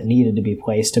dart where it needed to be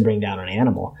placed to bring down an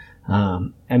animal.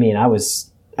 I mean, I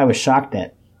was shocked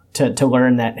that to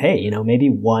learn that, hey, maybe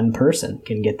one person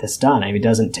can get this done. I mean, it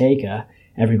doesn't take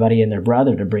everybody and their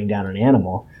brother to bring down an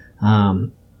animal.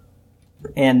 And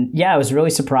yeah, I was really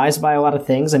surprised by a lot of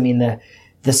things. I mean,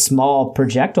 the small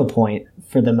projectile point,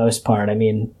 for the most part, I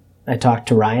mean, I talked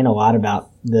to Ryan a lot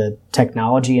about the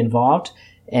technology involved.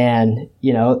 And,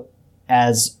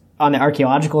 as on the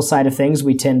archaeological side of things,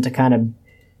 we tend to kind of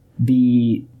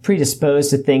be predisposed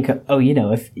to think,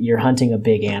 if you're hunting a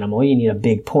big animal, you need a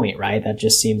big point, right? That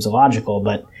just seems logical.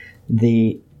 But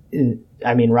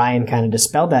Ryan kind of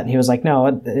dispelled that, and he was like, no,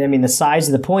 the size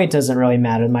of the point doesn't really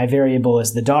matter. My variable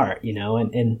is the dart,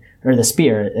 or the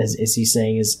spear, as he's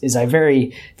saying, is I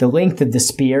vary the length of the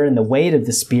spear and the weight of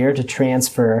the spear to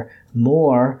transfer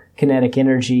more kinetic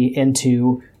energy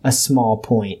into a small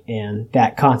point, and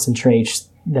that concentrates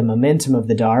the momentum of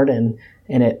the dart, and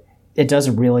it does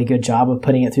a really good job of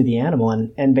putting it through the animal.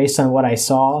 And based on what I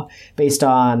saw, based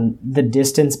on the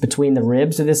distance between the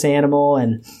ribs of this animal,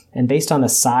 and based on the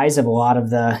size of a lot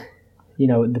of the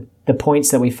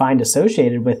points that we find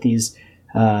associated with these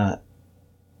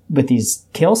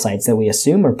kill sites that we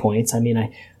assume are points,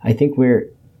 I think we're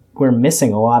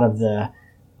missing a lot of the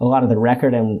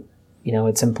record. And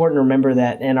it's important to remember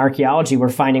that in archaeology, we're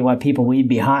finding what people leave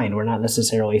behind. We're not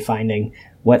necessarily finding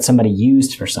what somebody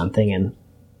used for something.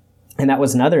 And that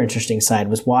was another interesting side,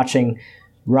 was watching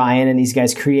Ryan and these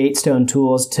guys create stone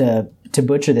tools to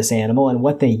butcher this animal and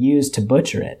what they used to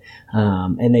butcher it.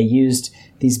 And they used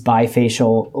these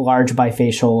large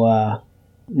bifacial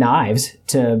knives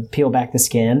to peel back the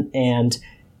skin. And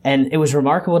it was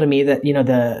remarkable to me that,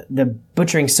 the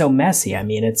butchering's so messy.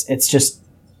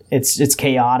 It's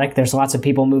chaotic. There's lots of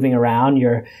people moving around.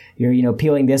 You're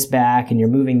peeling this back and you're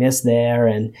moving this there,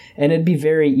 and it'd be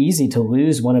very easy to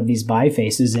lose one of these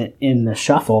bifaces in the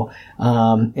shuffle.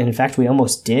 And in fact, we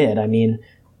almost did.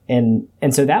 And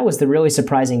so that was the really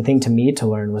surprising thing to me to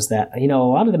learn, was that, a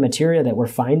lot of the material that we're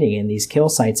finding in these kill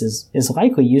sites is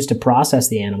likely used to process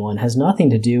the animal and has nothing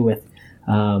to do with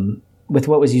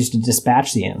what was used to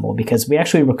dispatch the animal, because we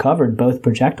actually recovered both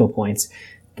projectile points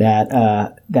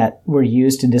that were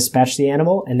used to dispatch the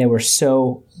animal, and they were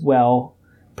so well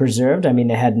preserved.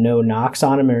 They had no knocks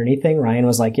on them or anything. Ryan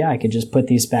was like, yeah, I could just put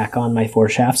these back on my 4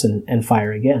 shafts and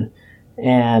fire again.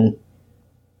 And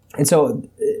so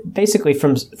basically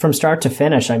from start to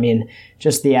finish,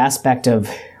 just the aspect of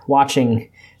watching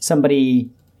somebody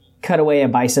cut away a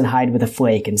bison hide with a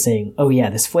flake and saying, oh yeah,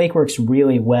 this flake works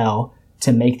really well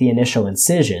to make the initial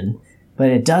incision, but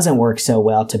it doesn't work so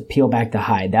well to peel back the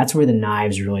hide. That's where the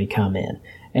knives really come in.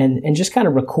 And just kind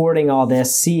of recording all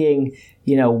this, seeing,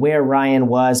 where Ryan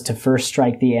was to first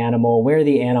strike the animal, where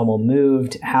the animal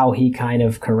moved, how he kind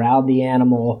of corralled the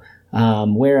animal,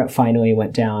 where it finally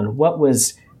went down, what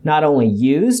was not only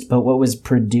used, but what was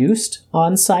produced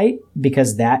on site,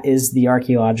 because that is the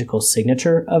archaeological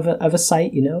signature of a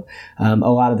site, a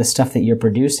lot of the stuff that you're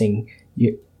producing,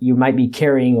 you might be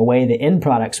carrying away the end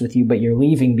products with you, but you're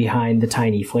leaving behind the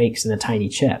tiny flakes and the tiny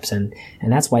chips. And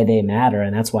that's why they matter.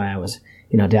 And that's why I was,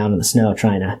 down in the snow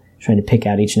trying to pick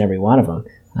out each and every one of them.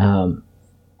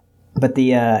 But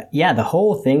the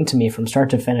whole thing to me from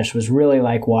start to finish was really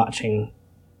like watching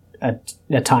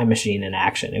a time machine in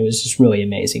action. It was just really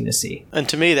amazing to see. And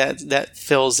to me, that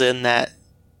fills in that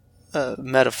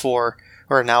metaphor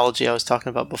or analogy I was talking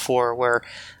about before, where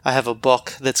I have a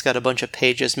book that's got a bunch of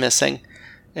pages missing,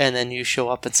 and then you show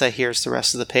up and say, here's the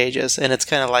rest of the pages. And it's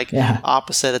kind of like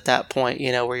opposite at that point,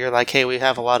 where you're like, hey, we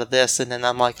have a lot of this. And then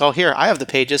I'm like, oh, here, I have the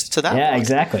pages to that. Yeah, book.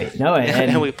 Exactly. No,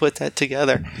 and we put that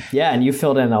together. Yeah, and you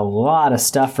filled in a lot of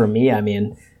stuff for me.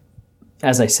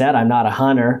 As I said, I'm not a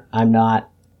hunter. I'm not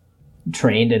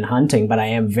trained in hunting, but I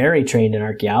am very trained in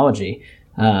archaeology.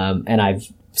 And I've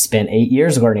spent 8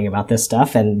 years learning about this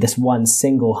stuff. And this one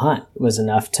single hunt was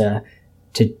enough to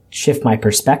shift my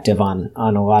perspective on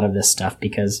a lot of this stuff,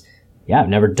 because I've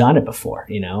never done it before,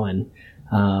 and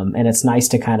it's nice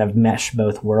to kind of mesh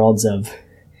both worlds of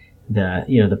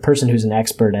the person who's an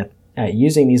expert at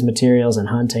using these materials and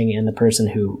hunting, and the person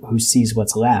who sees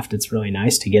what's left. It's really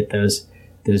nice to get those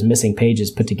missing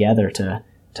pages put together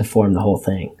to form the whole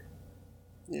thing.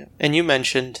 Yeah. And you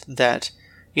mentioned that,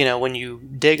 when you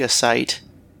dig a site,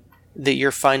 that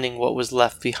you're finding what was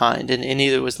left behind, and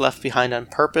either it was left behind on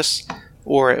purpose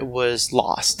or it was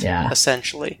lost,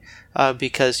 essentially.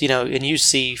 Because, and you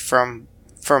see from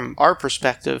our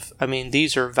perspective,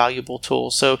 these are valuable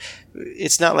tools. So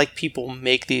it's not like people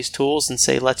make these tools and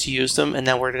say, let's use them, and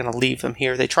then we're going to leave them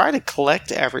here. They try to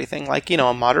collect everything. Like,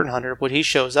 a modern hunter, when he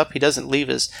shows up, he doesn't leave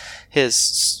his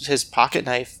pocket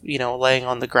knife, laying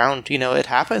on the ground. It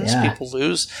happens. Yeah. People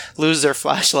lose their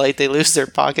flashlight. They lose their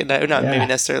pocket knife. Not maybe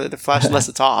necessarily their flashlight, unless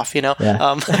it's off,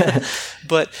 Yeah.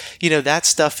 But, that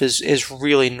stuff is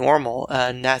really normal,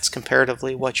 and that's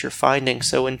comparatively what you're finding.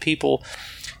 So when people...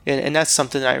 And that's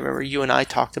something that I remember you and I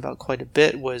talked about quite a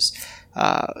bit, was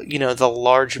the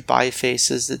large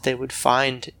bifaces that they would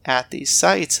find at these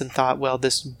sites, and thought, well,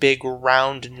 this big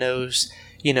round nose,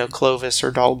 Clovis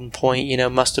or Dalton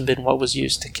Point, must have been what was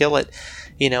used to kill it.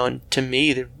 And to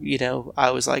me,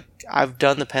 I was like, I've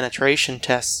done the penetration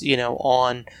tests,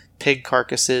 on pig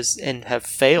carcasses and have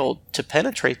failed to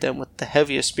penetrate them with the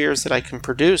heaviest spears that I can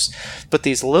produce. But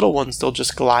these little ones, they'll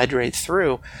just glide right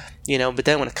through, but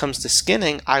then when it comes to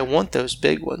skinning, I want those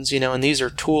big ones, and these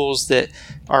are tools that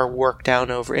are worked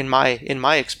down over, in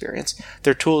my experience,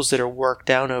 they're tools that are worked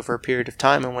down over a period of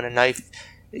time. And when a knife,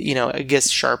 it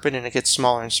gets sharpened and it gets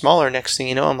smaller and smaller, next thing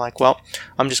you know, I'm like, well,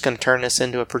 I'm just going to turn this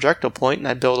into a projectile point, and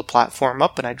I build a platform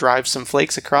up and I drive some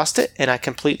flakes across it, and I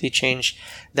completely change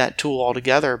that tool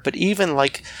altogether. But even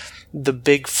like the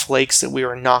big flakes that we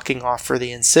were knocking off for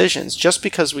the incisions, just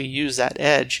because we use that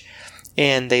edge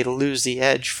and they lose the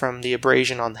edge from the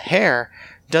abrasion on the hair,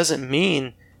 doesn't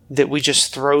mean that we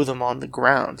just throw them on the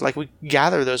ground. Like, we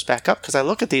gather those back up, because I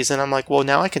look at these and I'm like, well,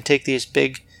 now I can take these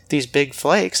big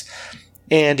flakes,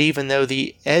 and even though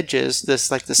the edges,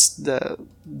 the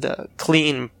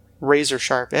clean razor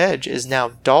sharp edge is now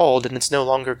dulled and it's no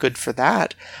longer good for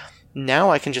that, now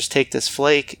I can just take this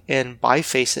flake and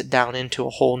biface it down into a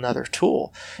whole nother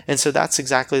tool. And so that's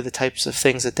exactly the types of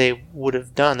things that they would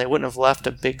have done. They wouldn't have left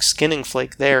a big skinning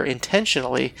flake there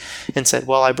intentionally and said,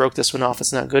 well, I broke this one off,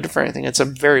 it's not good for anything. It's a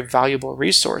very valuable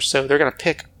resource. So they're going to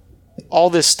pick all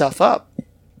this stuff up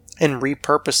and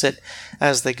repurpose it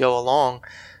as they go along.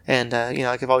 And,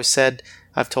 like I've always said,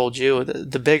 I've told you,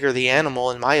 the bigger the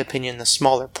animal, in my opinion, the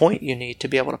smaller point you need to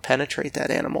be able to penetrate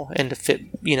that animal and to fit,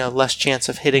 less chance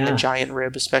of hitting a giant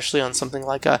rib, especially on something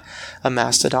like a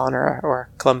mastodon or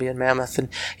a Columbian mammoth, and,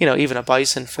 even a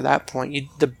bison for that point.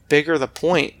 The bigger the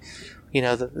point,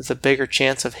 the bigger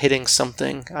chance of hitting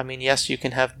something. I mean, yes, you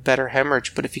can have better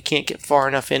hemorrhage, but if you can't get far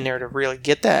enough in there to really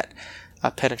get that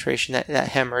penetration, that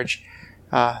hemorrhage,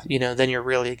 then you're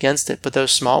really against it. But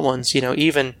those small ones,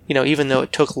 even though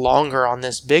it took longer on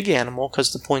this big animal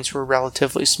because the points were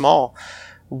relatively small,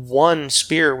 one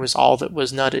spear was all that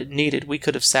was needed. We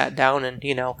could have sat down and,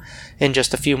 in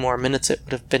just a few more minutes, it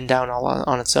would have been down all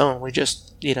on its own. We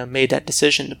just, made that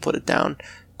decision to put it down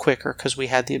quicker because we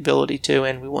had the ability to,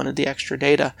 and we wanted the extra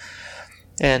data.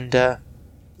 And,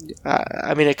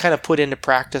 it kind of put into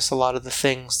practice a lot of the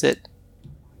things that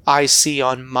I see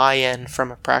on my end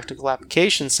from a practical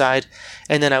application side.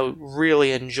 And then I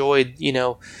really enjoyed,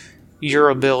 your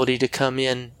ability to come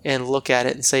in and look at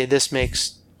it and say, this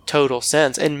makes total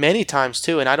sense. And many times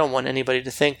too, and I don't want anybody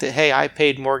to think that, hey, I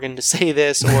paid Morgan to say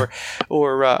this, or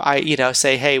I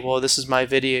say, hey, well, this is my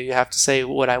video, you have to say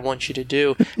what I want you to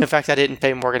do. In fact, I didn't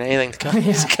pay Morgan anything to come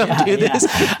do this.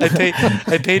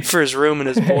 I paid for his room and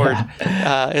his board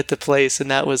at the place, and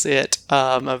that was it.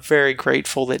 I'm very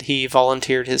grateful that he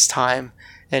volunteered his time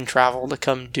and travel to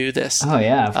come do this. Oh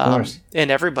yeah, of course.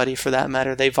 And everybody, for that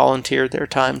matter, they volunteered their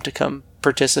time to come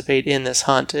participate in this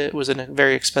hunt. It was a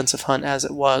very expensive hunt as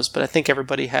it was, but I think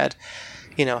everybody had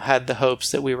the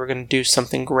hopes that we were going to do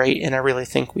something great, and I really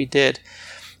think we did.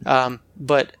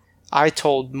 But I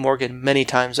told Morgan many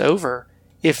times over,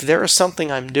 if there is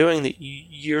something I'm doing that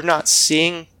you're not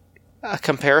seeing a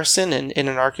comparison in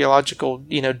an archaeological,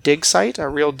 dig site, a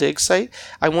real dig site,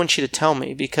 I want you to tell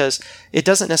me, because it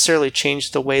doesn't necessarily change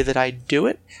the way that I do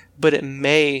it, but it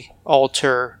may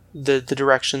alter the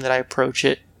direction that I approach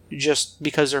it, just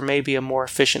because there may be a more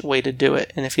efficient way to do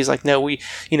it. And if he's like, no, we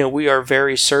are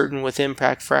very certain with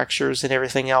impact fractures and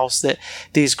everything else that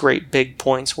these great big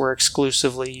points were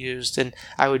exclusively used, and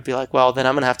I would be like, well, then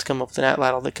I'm going to have to come up with an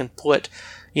atlatl that can put,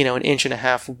 an 1.5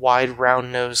 inch wide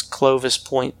round nose Clovis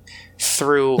point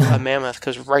through a mammoth,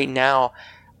 because right now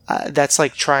that's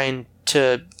like trying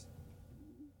to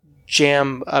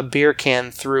jam a beer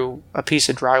can through a piece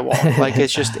of drywall. Like,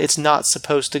 it's not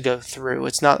supposed to go through.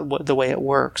 It's not the way it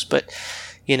works. But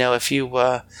if you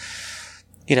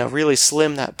really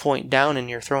slim that point down and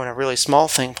you're throwing a really small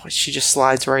thing, she just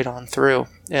slides right on through.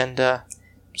 And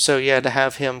to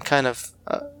have him kind of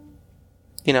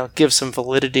give some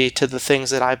validity to the things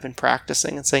that I've been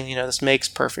practicing and saying, this makes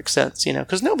perfect sense,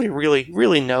 because nobody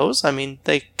really knows. I mean,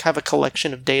 they have a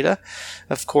collection of data,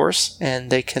 of course, and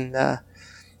they can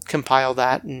compile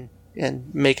that and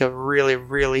make a really,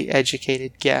 really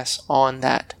educated guess on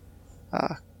that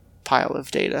pile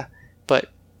of data. But,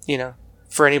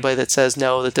 for anybody that says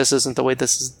no, that this isn't the way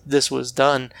this was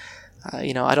done,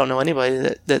 I don't know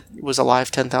anybody that was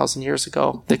alive 10,000 years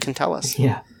ago that can tell us.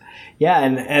 Yeah.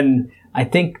 And I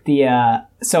think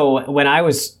so when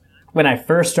I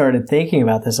first started thinking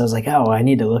about this, I was like, oh, I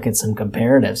need to look at some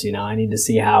comparatives. I need to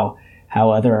see how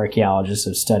other archaeologists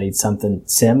have studied something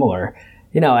similar.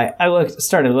 I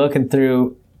started looking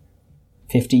through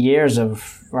 50 years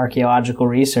of archaeological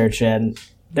research, and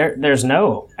there's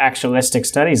no actualistic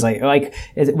studies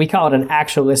we call it an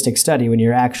actualistic study when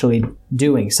you're actually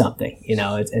doing something.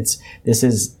 This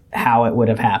is how it would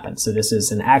have happened. So this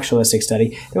is an actualistic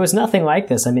study. There was nothing like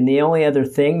this. I mean, the only other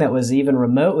thing that was even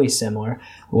remotely similar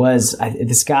was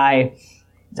this guy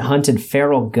hunted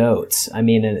feral goats. I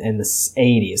mean, in the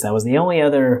 80s. That was the only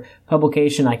other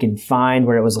publication I could find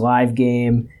where it was live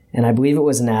game, and I believe it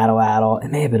was an atlatl.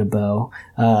 It may have been a bow,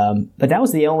 but that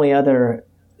was the only other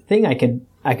thing I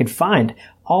could find.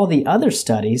 All the other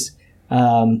studies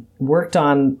worked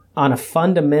on a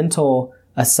fundamental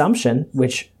assumption,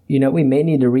 which we may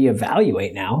need to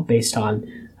reevaluate now based on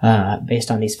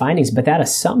these findings. But that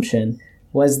assumption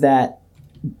was that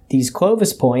these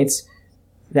Clovis points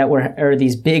or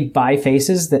these big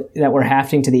bifaces that were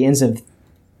hafting to the ends of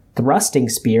thrusting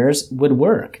spears would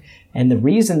work. And the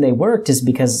reason they worked is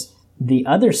because the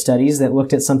other studies that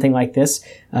looked at something like this,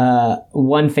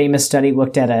 one famous study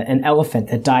looked at an elephant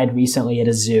that died recently at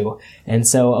a zoo. And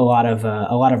so a lot of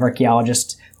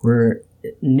archaeologists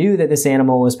knew that this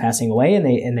animal was passing away,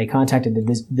 and they contacted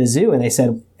the zoo, and they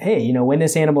said, hey, when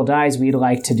this animal dies, we'd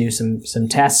like to do some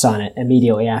tests on it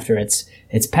immediately after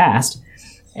it's passed.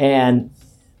 And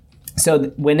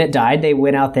so when it died, they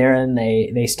went out there and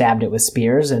they stabbed it with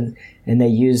spears, and they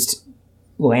used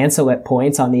lancelet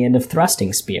points on the end of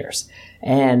thrusting spears.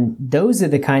 And those are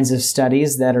the kinds of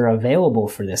studies that are available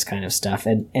for this kind of stuff.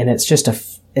 And it's just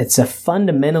it's a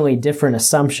fundamentally different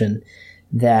assumption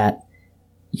that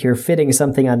you're fitting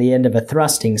something on the end of a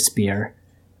thrusting spear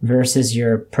versus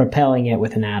you're propelling it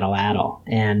with an atlatl.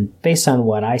 And based on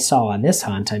what I saw on this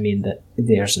hunt, I mean,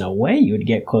 there's no way you would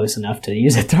get close enough to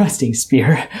use a thrusting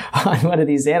spear on one of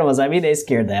these animals. I mean, they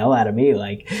scared the hell out of me.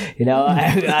 There's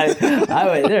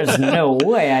no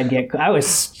way I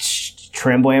was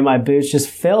trembling in my boots just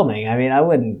filming. I mean, I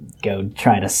wouldn't go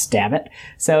try to stab it.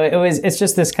 So it's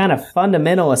just this kind of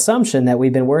fundamental assumption that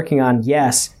we've been working on.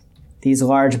 Yes, these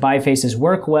large bifaces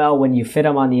work well when you fit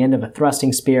them on the end of a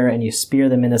thrusting spear and you spear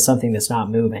them into something that's not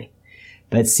moving.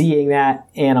 But seeing that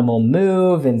animal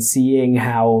move and seeing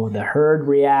how the herd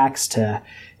reacts to,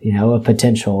 a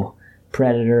potential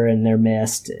predator in their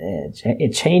midst,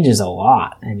 it changes a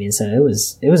lot. I mean, so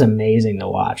it was amazing to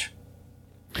watch.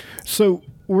 So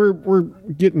we're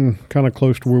getting kind of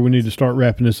close to where we need to start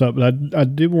wrapping this up. But I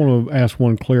did want to ask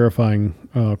one clarifying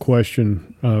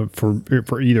question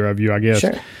for either of you, I guess.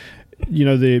 Sure.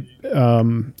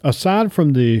 Aside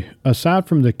from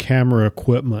the camera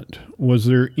equipment, was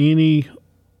there any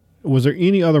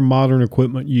other modern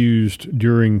equipment used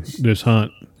during this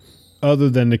hunt other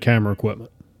than the camera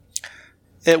equipment?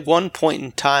 At one point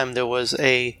in time, there was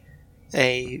a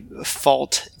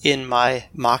fault in my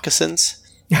moccasins,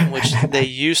 in which they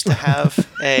used to have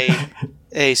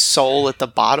a sole at the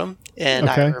bottom, and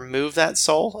okay. I removed that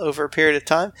sole over a period of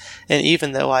time. And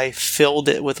even though I filled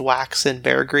it with wax and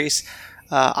bear grease,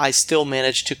 I still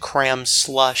managed to cram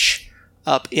slush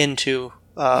up into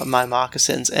my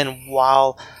moccasins. And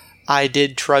while I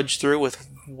did trudge through with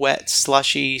wet,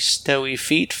 slushy, snowy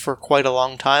feet for quite a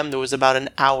long time, there was about an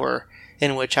hour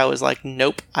in which I was like,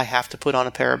 nope, I have to put on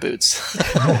a pair of boots.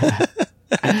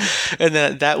 And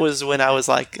then that was when I was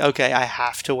like, okay, I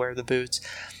have to wear the boots.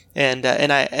 And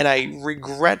I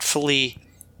regretfully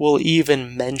will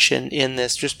even mention in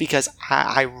this, just because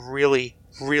I really,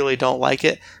 really don't like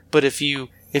it. But if you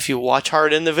watch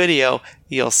hard in the video,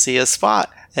 you'll see a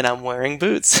spot, and I'm wearing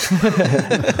boots.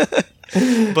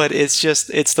 But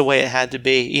it's the way it had to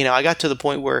be. I got to the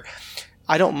point where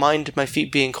I don't mind my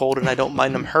feet being cold, and I don't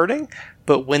mind them hurting.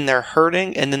 But when they're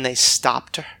hurting and then they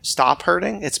stop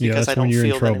hurting, it's because I don't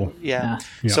feel them. Yeah.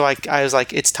 So I was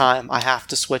like, it's time. I have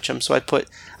to switch them. So I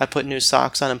put new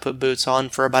socks on and put boots on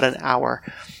for about an hour,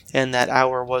 and that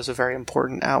hour was a very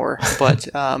important hour. But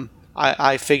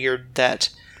I figured that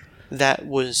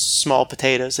was small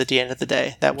potatoes at the end of the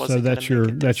day. That wasn't. So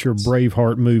that's your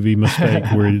Braveheart movie mistake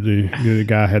where the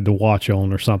guy had the watch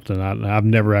on or something. I've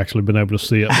never actually been able to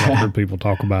see it, but I've heard people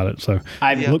talk about it. So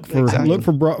look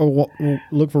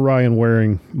for Ryan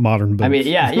wearing modern boots. I mean,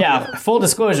 yeah. Full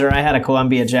disclosure, I had a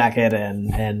Columbia jacket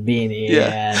and beanie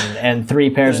and 3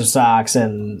 pairs of socks,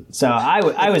 and so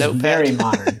I was very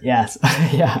modern. Yes,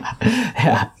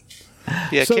 yeah.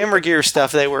 Yeah, camera gear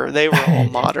stuff, they were all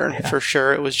modern for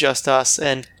sure. It was just us,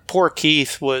 and poor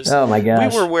Keith was. Oh my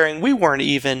gosh. We weren't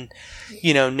even,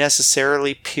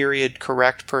 necessarily period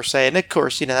correct per se. And of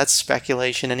course, that's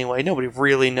speculation anyway. Nobody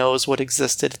really knows what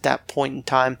existed at that point in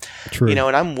time. True. And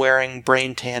I'm wearing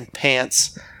brain tan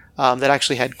pants that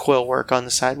actually had quill work on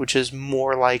the side, which is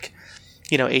more like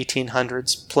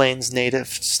 1800s plains native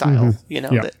style,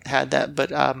 that had that.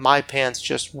 But my pants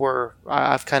just were,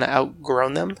 I've kind of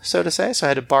outgrown them, so to say. So I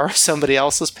had to borrow somebody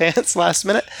else's pants last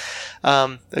minute,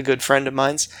 a good friend of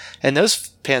mine's. And those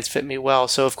pants fit me well.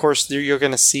 So, of course, you're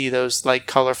going to see those like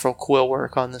colorful quill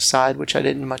work on the side, which I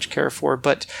didn't much care for.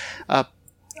 But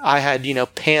I had,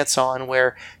 pants on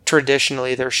where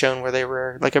traditionally they're shown where they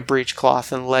were like a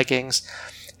breechcloth and leggings.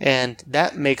 And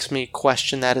that makes me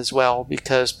question that as well,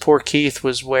 because poor Keith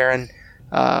was wearing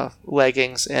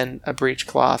leggings and a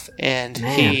breechcloth, and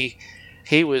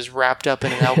he was wrapped up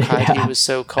in an elk hide. He was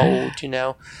so cold,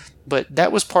 But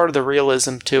that was part of the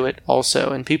realism to it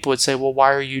also. And people would say, well,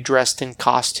 why are you dressed in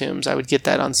costumes? I would get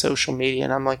that on social media.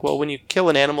 And I'm like, well, when you kill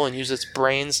an animal and use its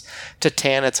brains to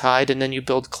tan its hide and then you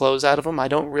build clothes out of them, I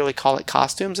don't really call it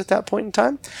costumes at that point in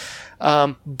time.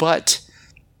 But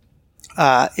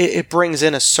it brings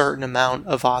in a certain amount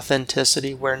of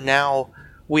authenticity where now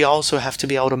we also have to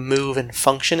be able to move and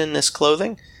function in this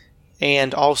clothing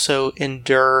and also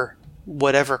endure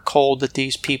whatever cold that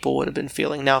these people would have been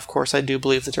feeling. Now, of course, I do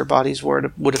believe that their bodies would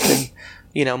have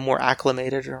been, more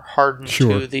acclimated or hardened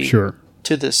to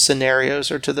the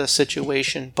scenarios or to the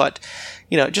situation. But,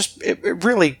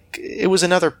 it was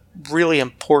another really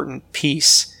important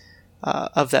piece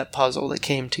of that puzzle that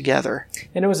came together.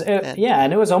 And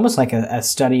it was almost like a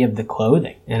study of the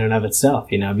clothing in and of itself,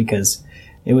 because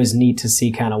it was neat to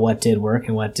see kind of what did work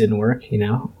and what didn't work,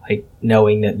 like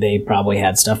knowing that they probably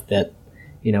had stuff that,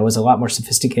 was a lot more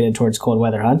sophisticated towards cold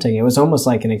weather hunting. It was almost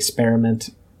like an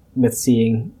experiment with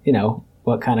seeing,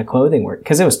 what kind of clothing worked.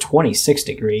 Because it was 26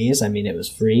 degrees. I mean, it was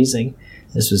freezing.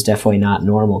 This was definitely not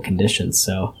normal conditions.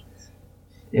 So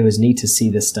it was neat to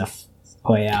see this stuff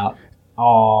play out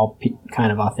all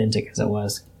kind of authentic as it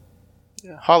was.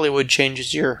 Hollywood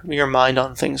changes your mind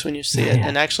on things when you see it.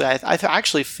 And actually, I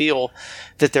actually feel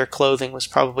that their clothing was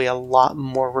probably a lot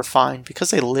more refined because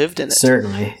they lived in it.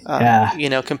 Certainly,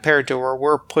 compared to where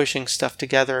we're pushing stuff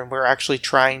together and we're actually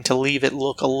trying to leave it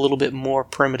look a little bit more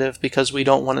primitive because we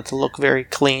don't want it to look very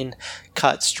clean,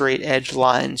 cut, straight edge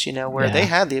lines, where they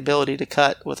had the ability to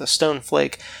cut with a stone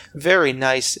flake very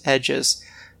nice edges.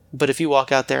 But if you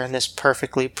walk out there in this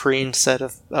perfectly preened set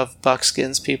of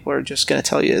buckskins, people are just going to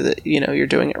tell you that, you're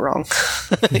doing it wrong.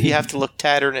 You have to look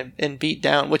tattered and beat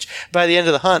down, which by the end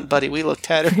of the hunt, buddy, we look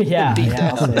tattered and beat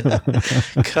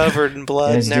down. Covered in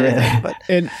blood and everything. But.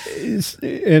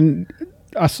 And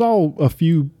I saw a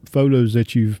few photos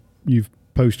that you've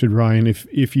posted, Ryan,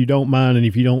 if you don't mind and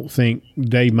if you don't think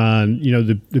they mind,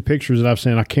 the pictures that I've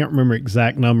seen, I can't remember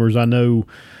exact numbers. I know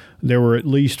there were at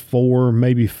least 4,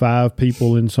 maybe 5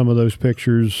 people in some of those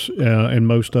pictures, and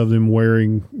most of them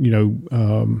wearing,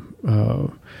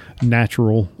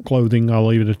 natural clothing. I'll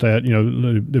leave it at that,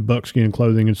 the buckskin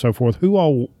clothing and so forth. Who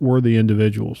all were the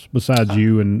individuals besides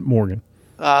you and Morgan?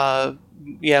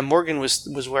 Morgan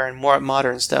was wearing more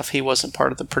modern stuff. He wasn't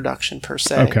part of the production per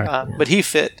se. Okay. But he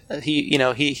fit.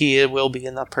 He will be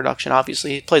in the production.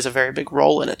 Obviously, he plays a very big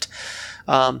role in it.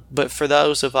 But for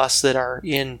those of us that are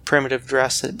in primitive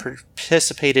dress that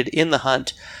participated in the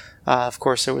hunt, of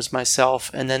course, there was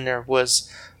myself, and then there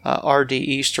was R.D.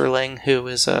 Easterling, who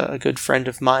is a good friend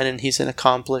of mine, and he's an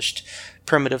accomplished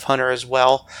primitive hunter as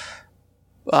well.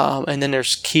 And then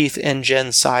there's Keith and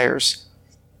Jen Sires,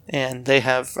 and they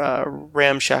have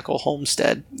Ramshackle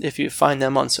Homestead, if you find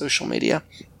them on social media.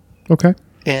 Okay.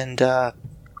 And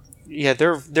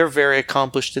they're very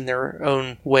accomplished in their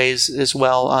own ways as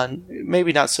well. On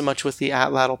maybe not so much with the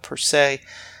atlatl per se,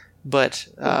 but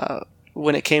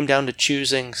when it came down to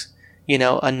choosing,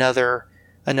 another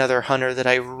hunter that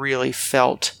I really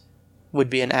felt would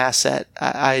be an asset,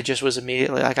 I just was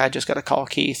immediately like, I just got to call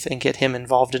Keith and get him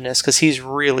involved in this because he's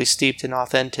really steeped in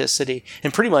authenticity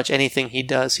and pretty much anything he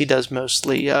does. He does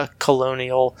mostly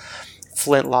colonial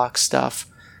flintlock stuff,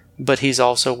 but he's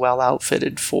also well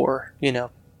outfitted for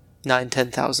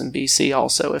 9,000-10,000 BC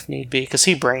also if need be, because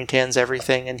he brain tans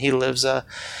everything and he lives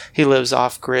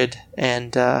off grid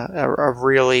and a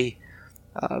really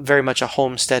very much a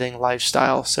homesteading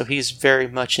lifestyle. So he's very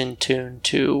much in tune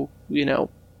to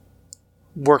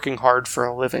working hard for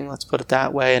a living, let's put it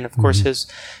that way. And of course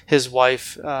his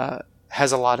wife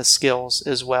has a lot of skills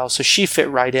as well, so she fit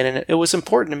right in. And it was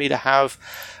important to me to have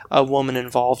a woman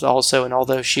involved also. And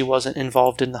although she wasn't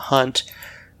involved in the hunt,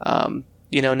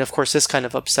 and of course this kind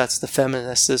of upsets the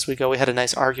feminists as we go. We had a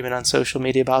nice argument on social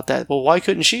media about that. Well, why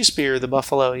couldn't she spear the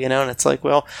buffalo? And it's like,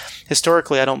 well,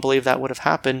 historically, I don't believe that would have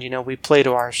happened. We play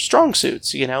to our strong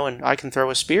suits, and I can throw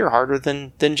a spear harder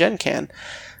than Jen can.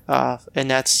 And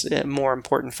that's a more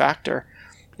important factor.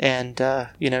 And,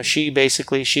 she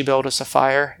built us a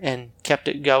fire and kept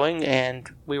it going, and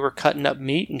we were cutting up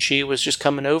meat, and she was just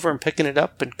coming over and picking it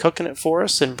up and cooking it for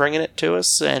us and bringing it to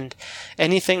us. And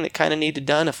anything that kind of needed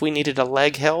done, if we needed a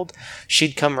leg held,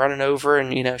 she'd come running over,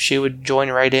 and, she would join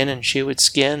right in, and she would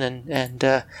skin, and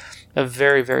a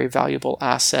very, very valuable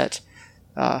asset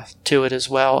to it as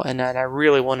well. And I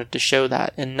really wanted to show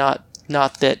that, and not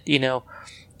that,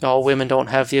 all women don't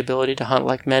have the ability to hunt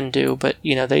like men do, but,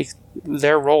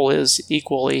 their role is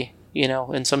equally,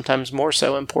 and sometimes more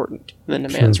so important than the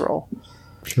man's role.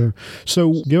 Sure.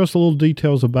 So give us a little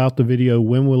details about the video.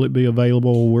 When will it be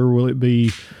available? Where will it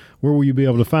be? Where will you be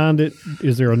able to find it?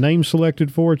 Is there a name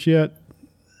selected for it yet?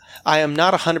 I am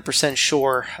not 100%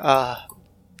 sure.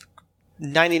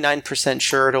 99%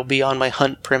 sure it'll be on my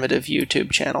Hunt Primitive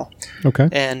YouTube channel. Okay.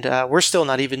 And we're still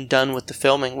not even done with the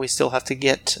filming. We still have to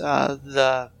get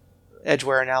the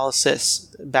edgeware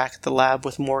analysis back at the lab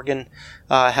with Morgan.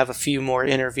 I have a few more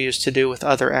interviews to do with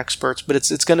other experts, but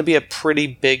it's going to be a pretty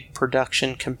big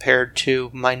production compared to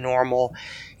my normal,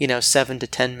 7 to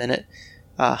 10 minute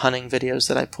hunting videos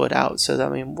that I put out. So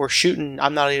we're shooting. I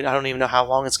don't even know how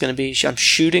long it's going to be. I'm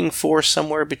shooting for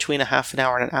somewhere between a half an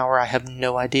hour and an hour. I have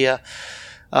no idea.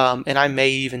 And I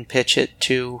may even pitch it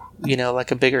to,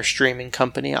 like a bigger streaming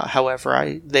company.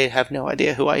 However, they have no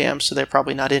idea who I am, so they're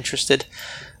probably not interested.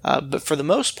 But for the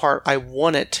most part, I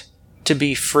want it to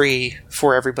be free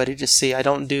for everybody to see. I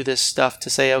don't do this stuff to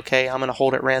say, okay, I'm going to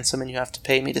hold it ransom and you have to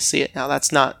pay me to see it. Now,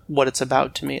 that's not what it's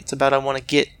about to me. It's about I want to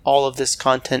get all of this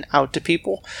content out to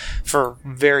people for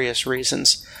various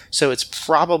reasons. So it's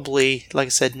probably, like I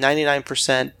said,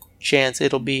 99% chance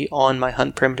it'll be on my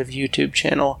Hunt Primitive YouTube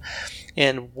channel.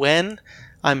 And when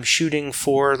I'm shooting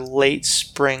for late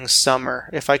spring, summer.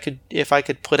 If I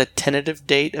could put a tentative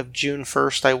date of June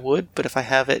 1st, I would. But if I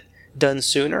have it done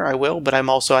sooner, I will. But I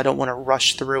don't want to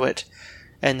rush through it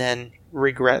and then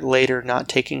regret later not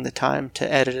taking the time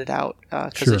to edit it out.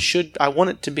 Because Sure. I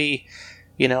want it to be,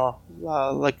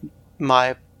 like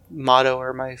my motto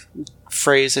or my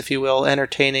phrase, if you will,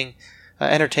 entertainment,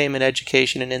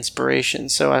 education, and inspiration.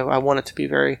 So I want it to be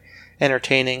very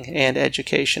entertaining and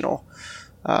educational.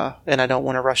 And I don't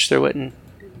want to rush through it and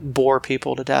bore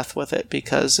people to death with it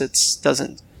because it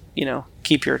doesn't,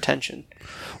 keep your attention.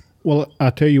 Well, I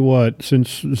tell you what,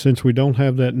 since we don't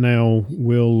have that now,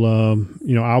 we'll,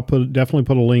 I'll definitely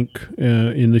put a link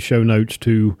in the show notes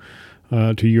to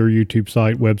your YouTube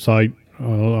website.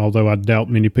 Although I doubt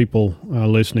many people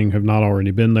listening have not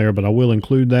already been there, but I will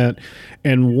include that.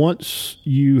 And once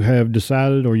you have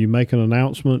decided or you make an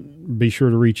announcement, be sure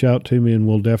to reach out to me, and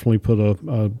we'll definitely put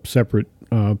a separate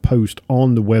post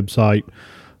on the website,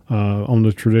 on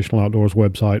the Traditional Outdoors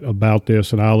website about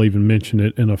this, and I'll even mention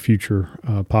it in a future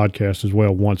podcast as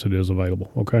well once it is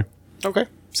available. Okay? Okay.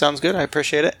 Sounds good. I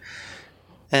appreciate it.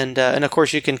 And of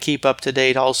course, you can keep up to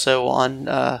date also on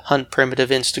Hunt Primitive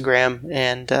Instagram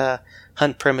and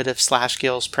Hunt Primitive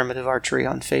 /Gills Primitive Archery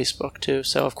on Facebook too.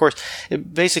 So of course,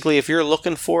 basically, if you're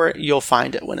looking for it, you'll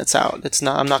find it when it's out.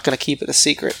 I'm not going to keep it a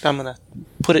secret. I'm going to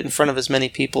put it in front of as many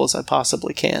people as I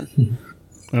possibly can.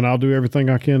 And I'll do everything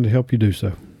I can to help you do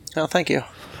so. Oh, thank you.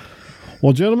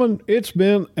 Well, gentlemen, it's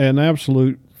been an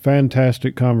absolute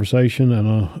fantastic conversation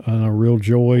and a real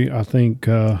joy. I think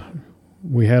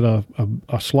we had a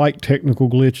slight technical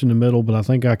glitch in the middle, but I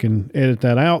think I can edit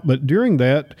that out. But during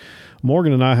that,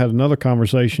 Morgan and I had another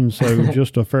conversation, so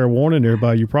just a fair warning,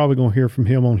 everybody, you're probably going to hear from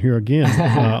him on here again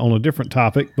on a different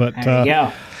topic. But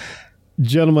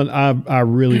gentlemen, I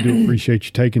really do appreciate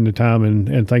you taking the time,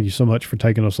 and thank you so much for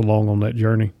taking us along on that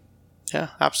journey. Yeah,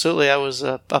 absolutely. It was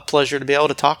a pleasure to be able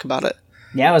to talk about it.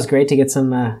 Yeah, it was great to get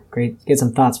some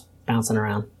thoughts bouncing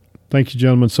around. Thank you,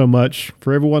 gentlemen, so much.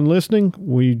 For everyone listening,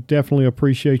 we definitely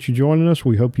appreciate you joining us.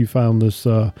 We hope you found this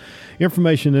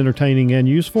information entertaining and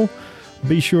useful.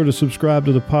 Be sure to subscribe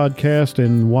to the podcast,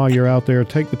 and while you're out there,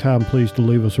 take the time, please, to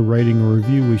leave us a rating or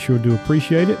review. We sure do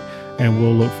appreciate it, and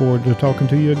we'll look forward to talking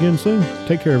to you again soon.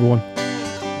 Take care, everyone.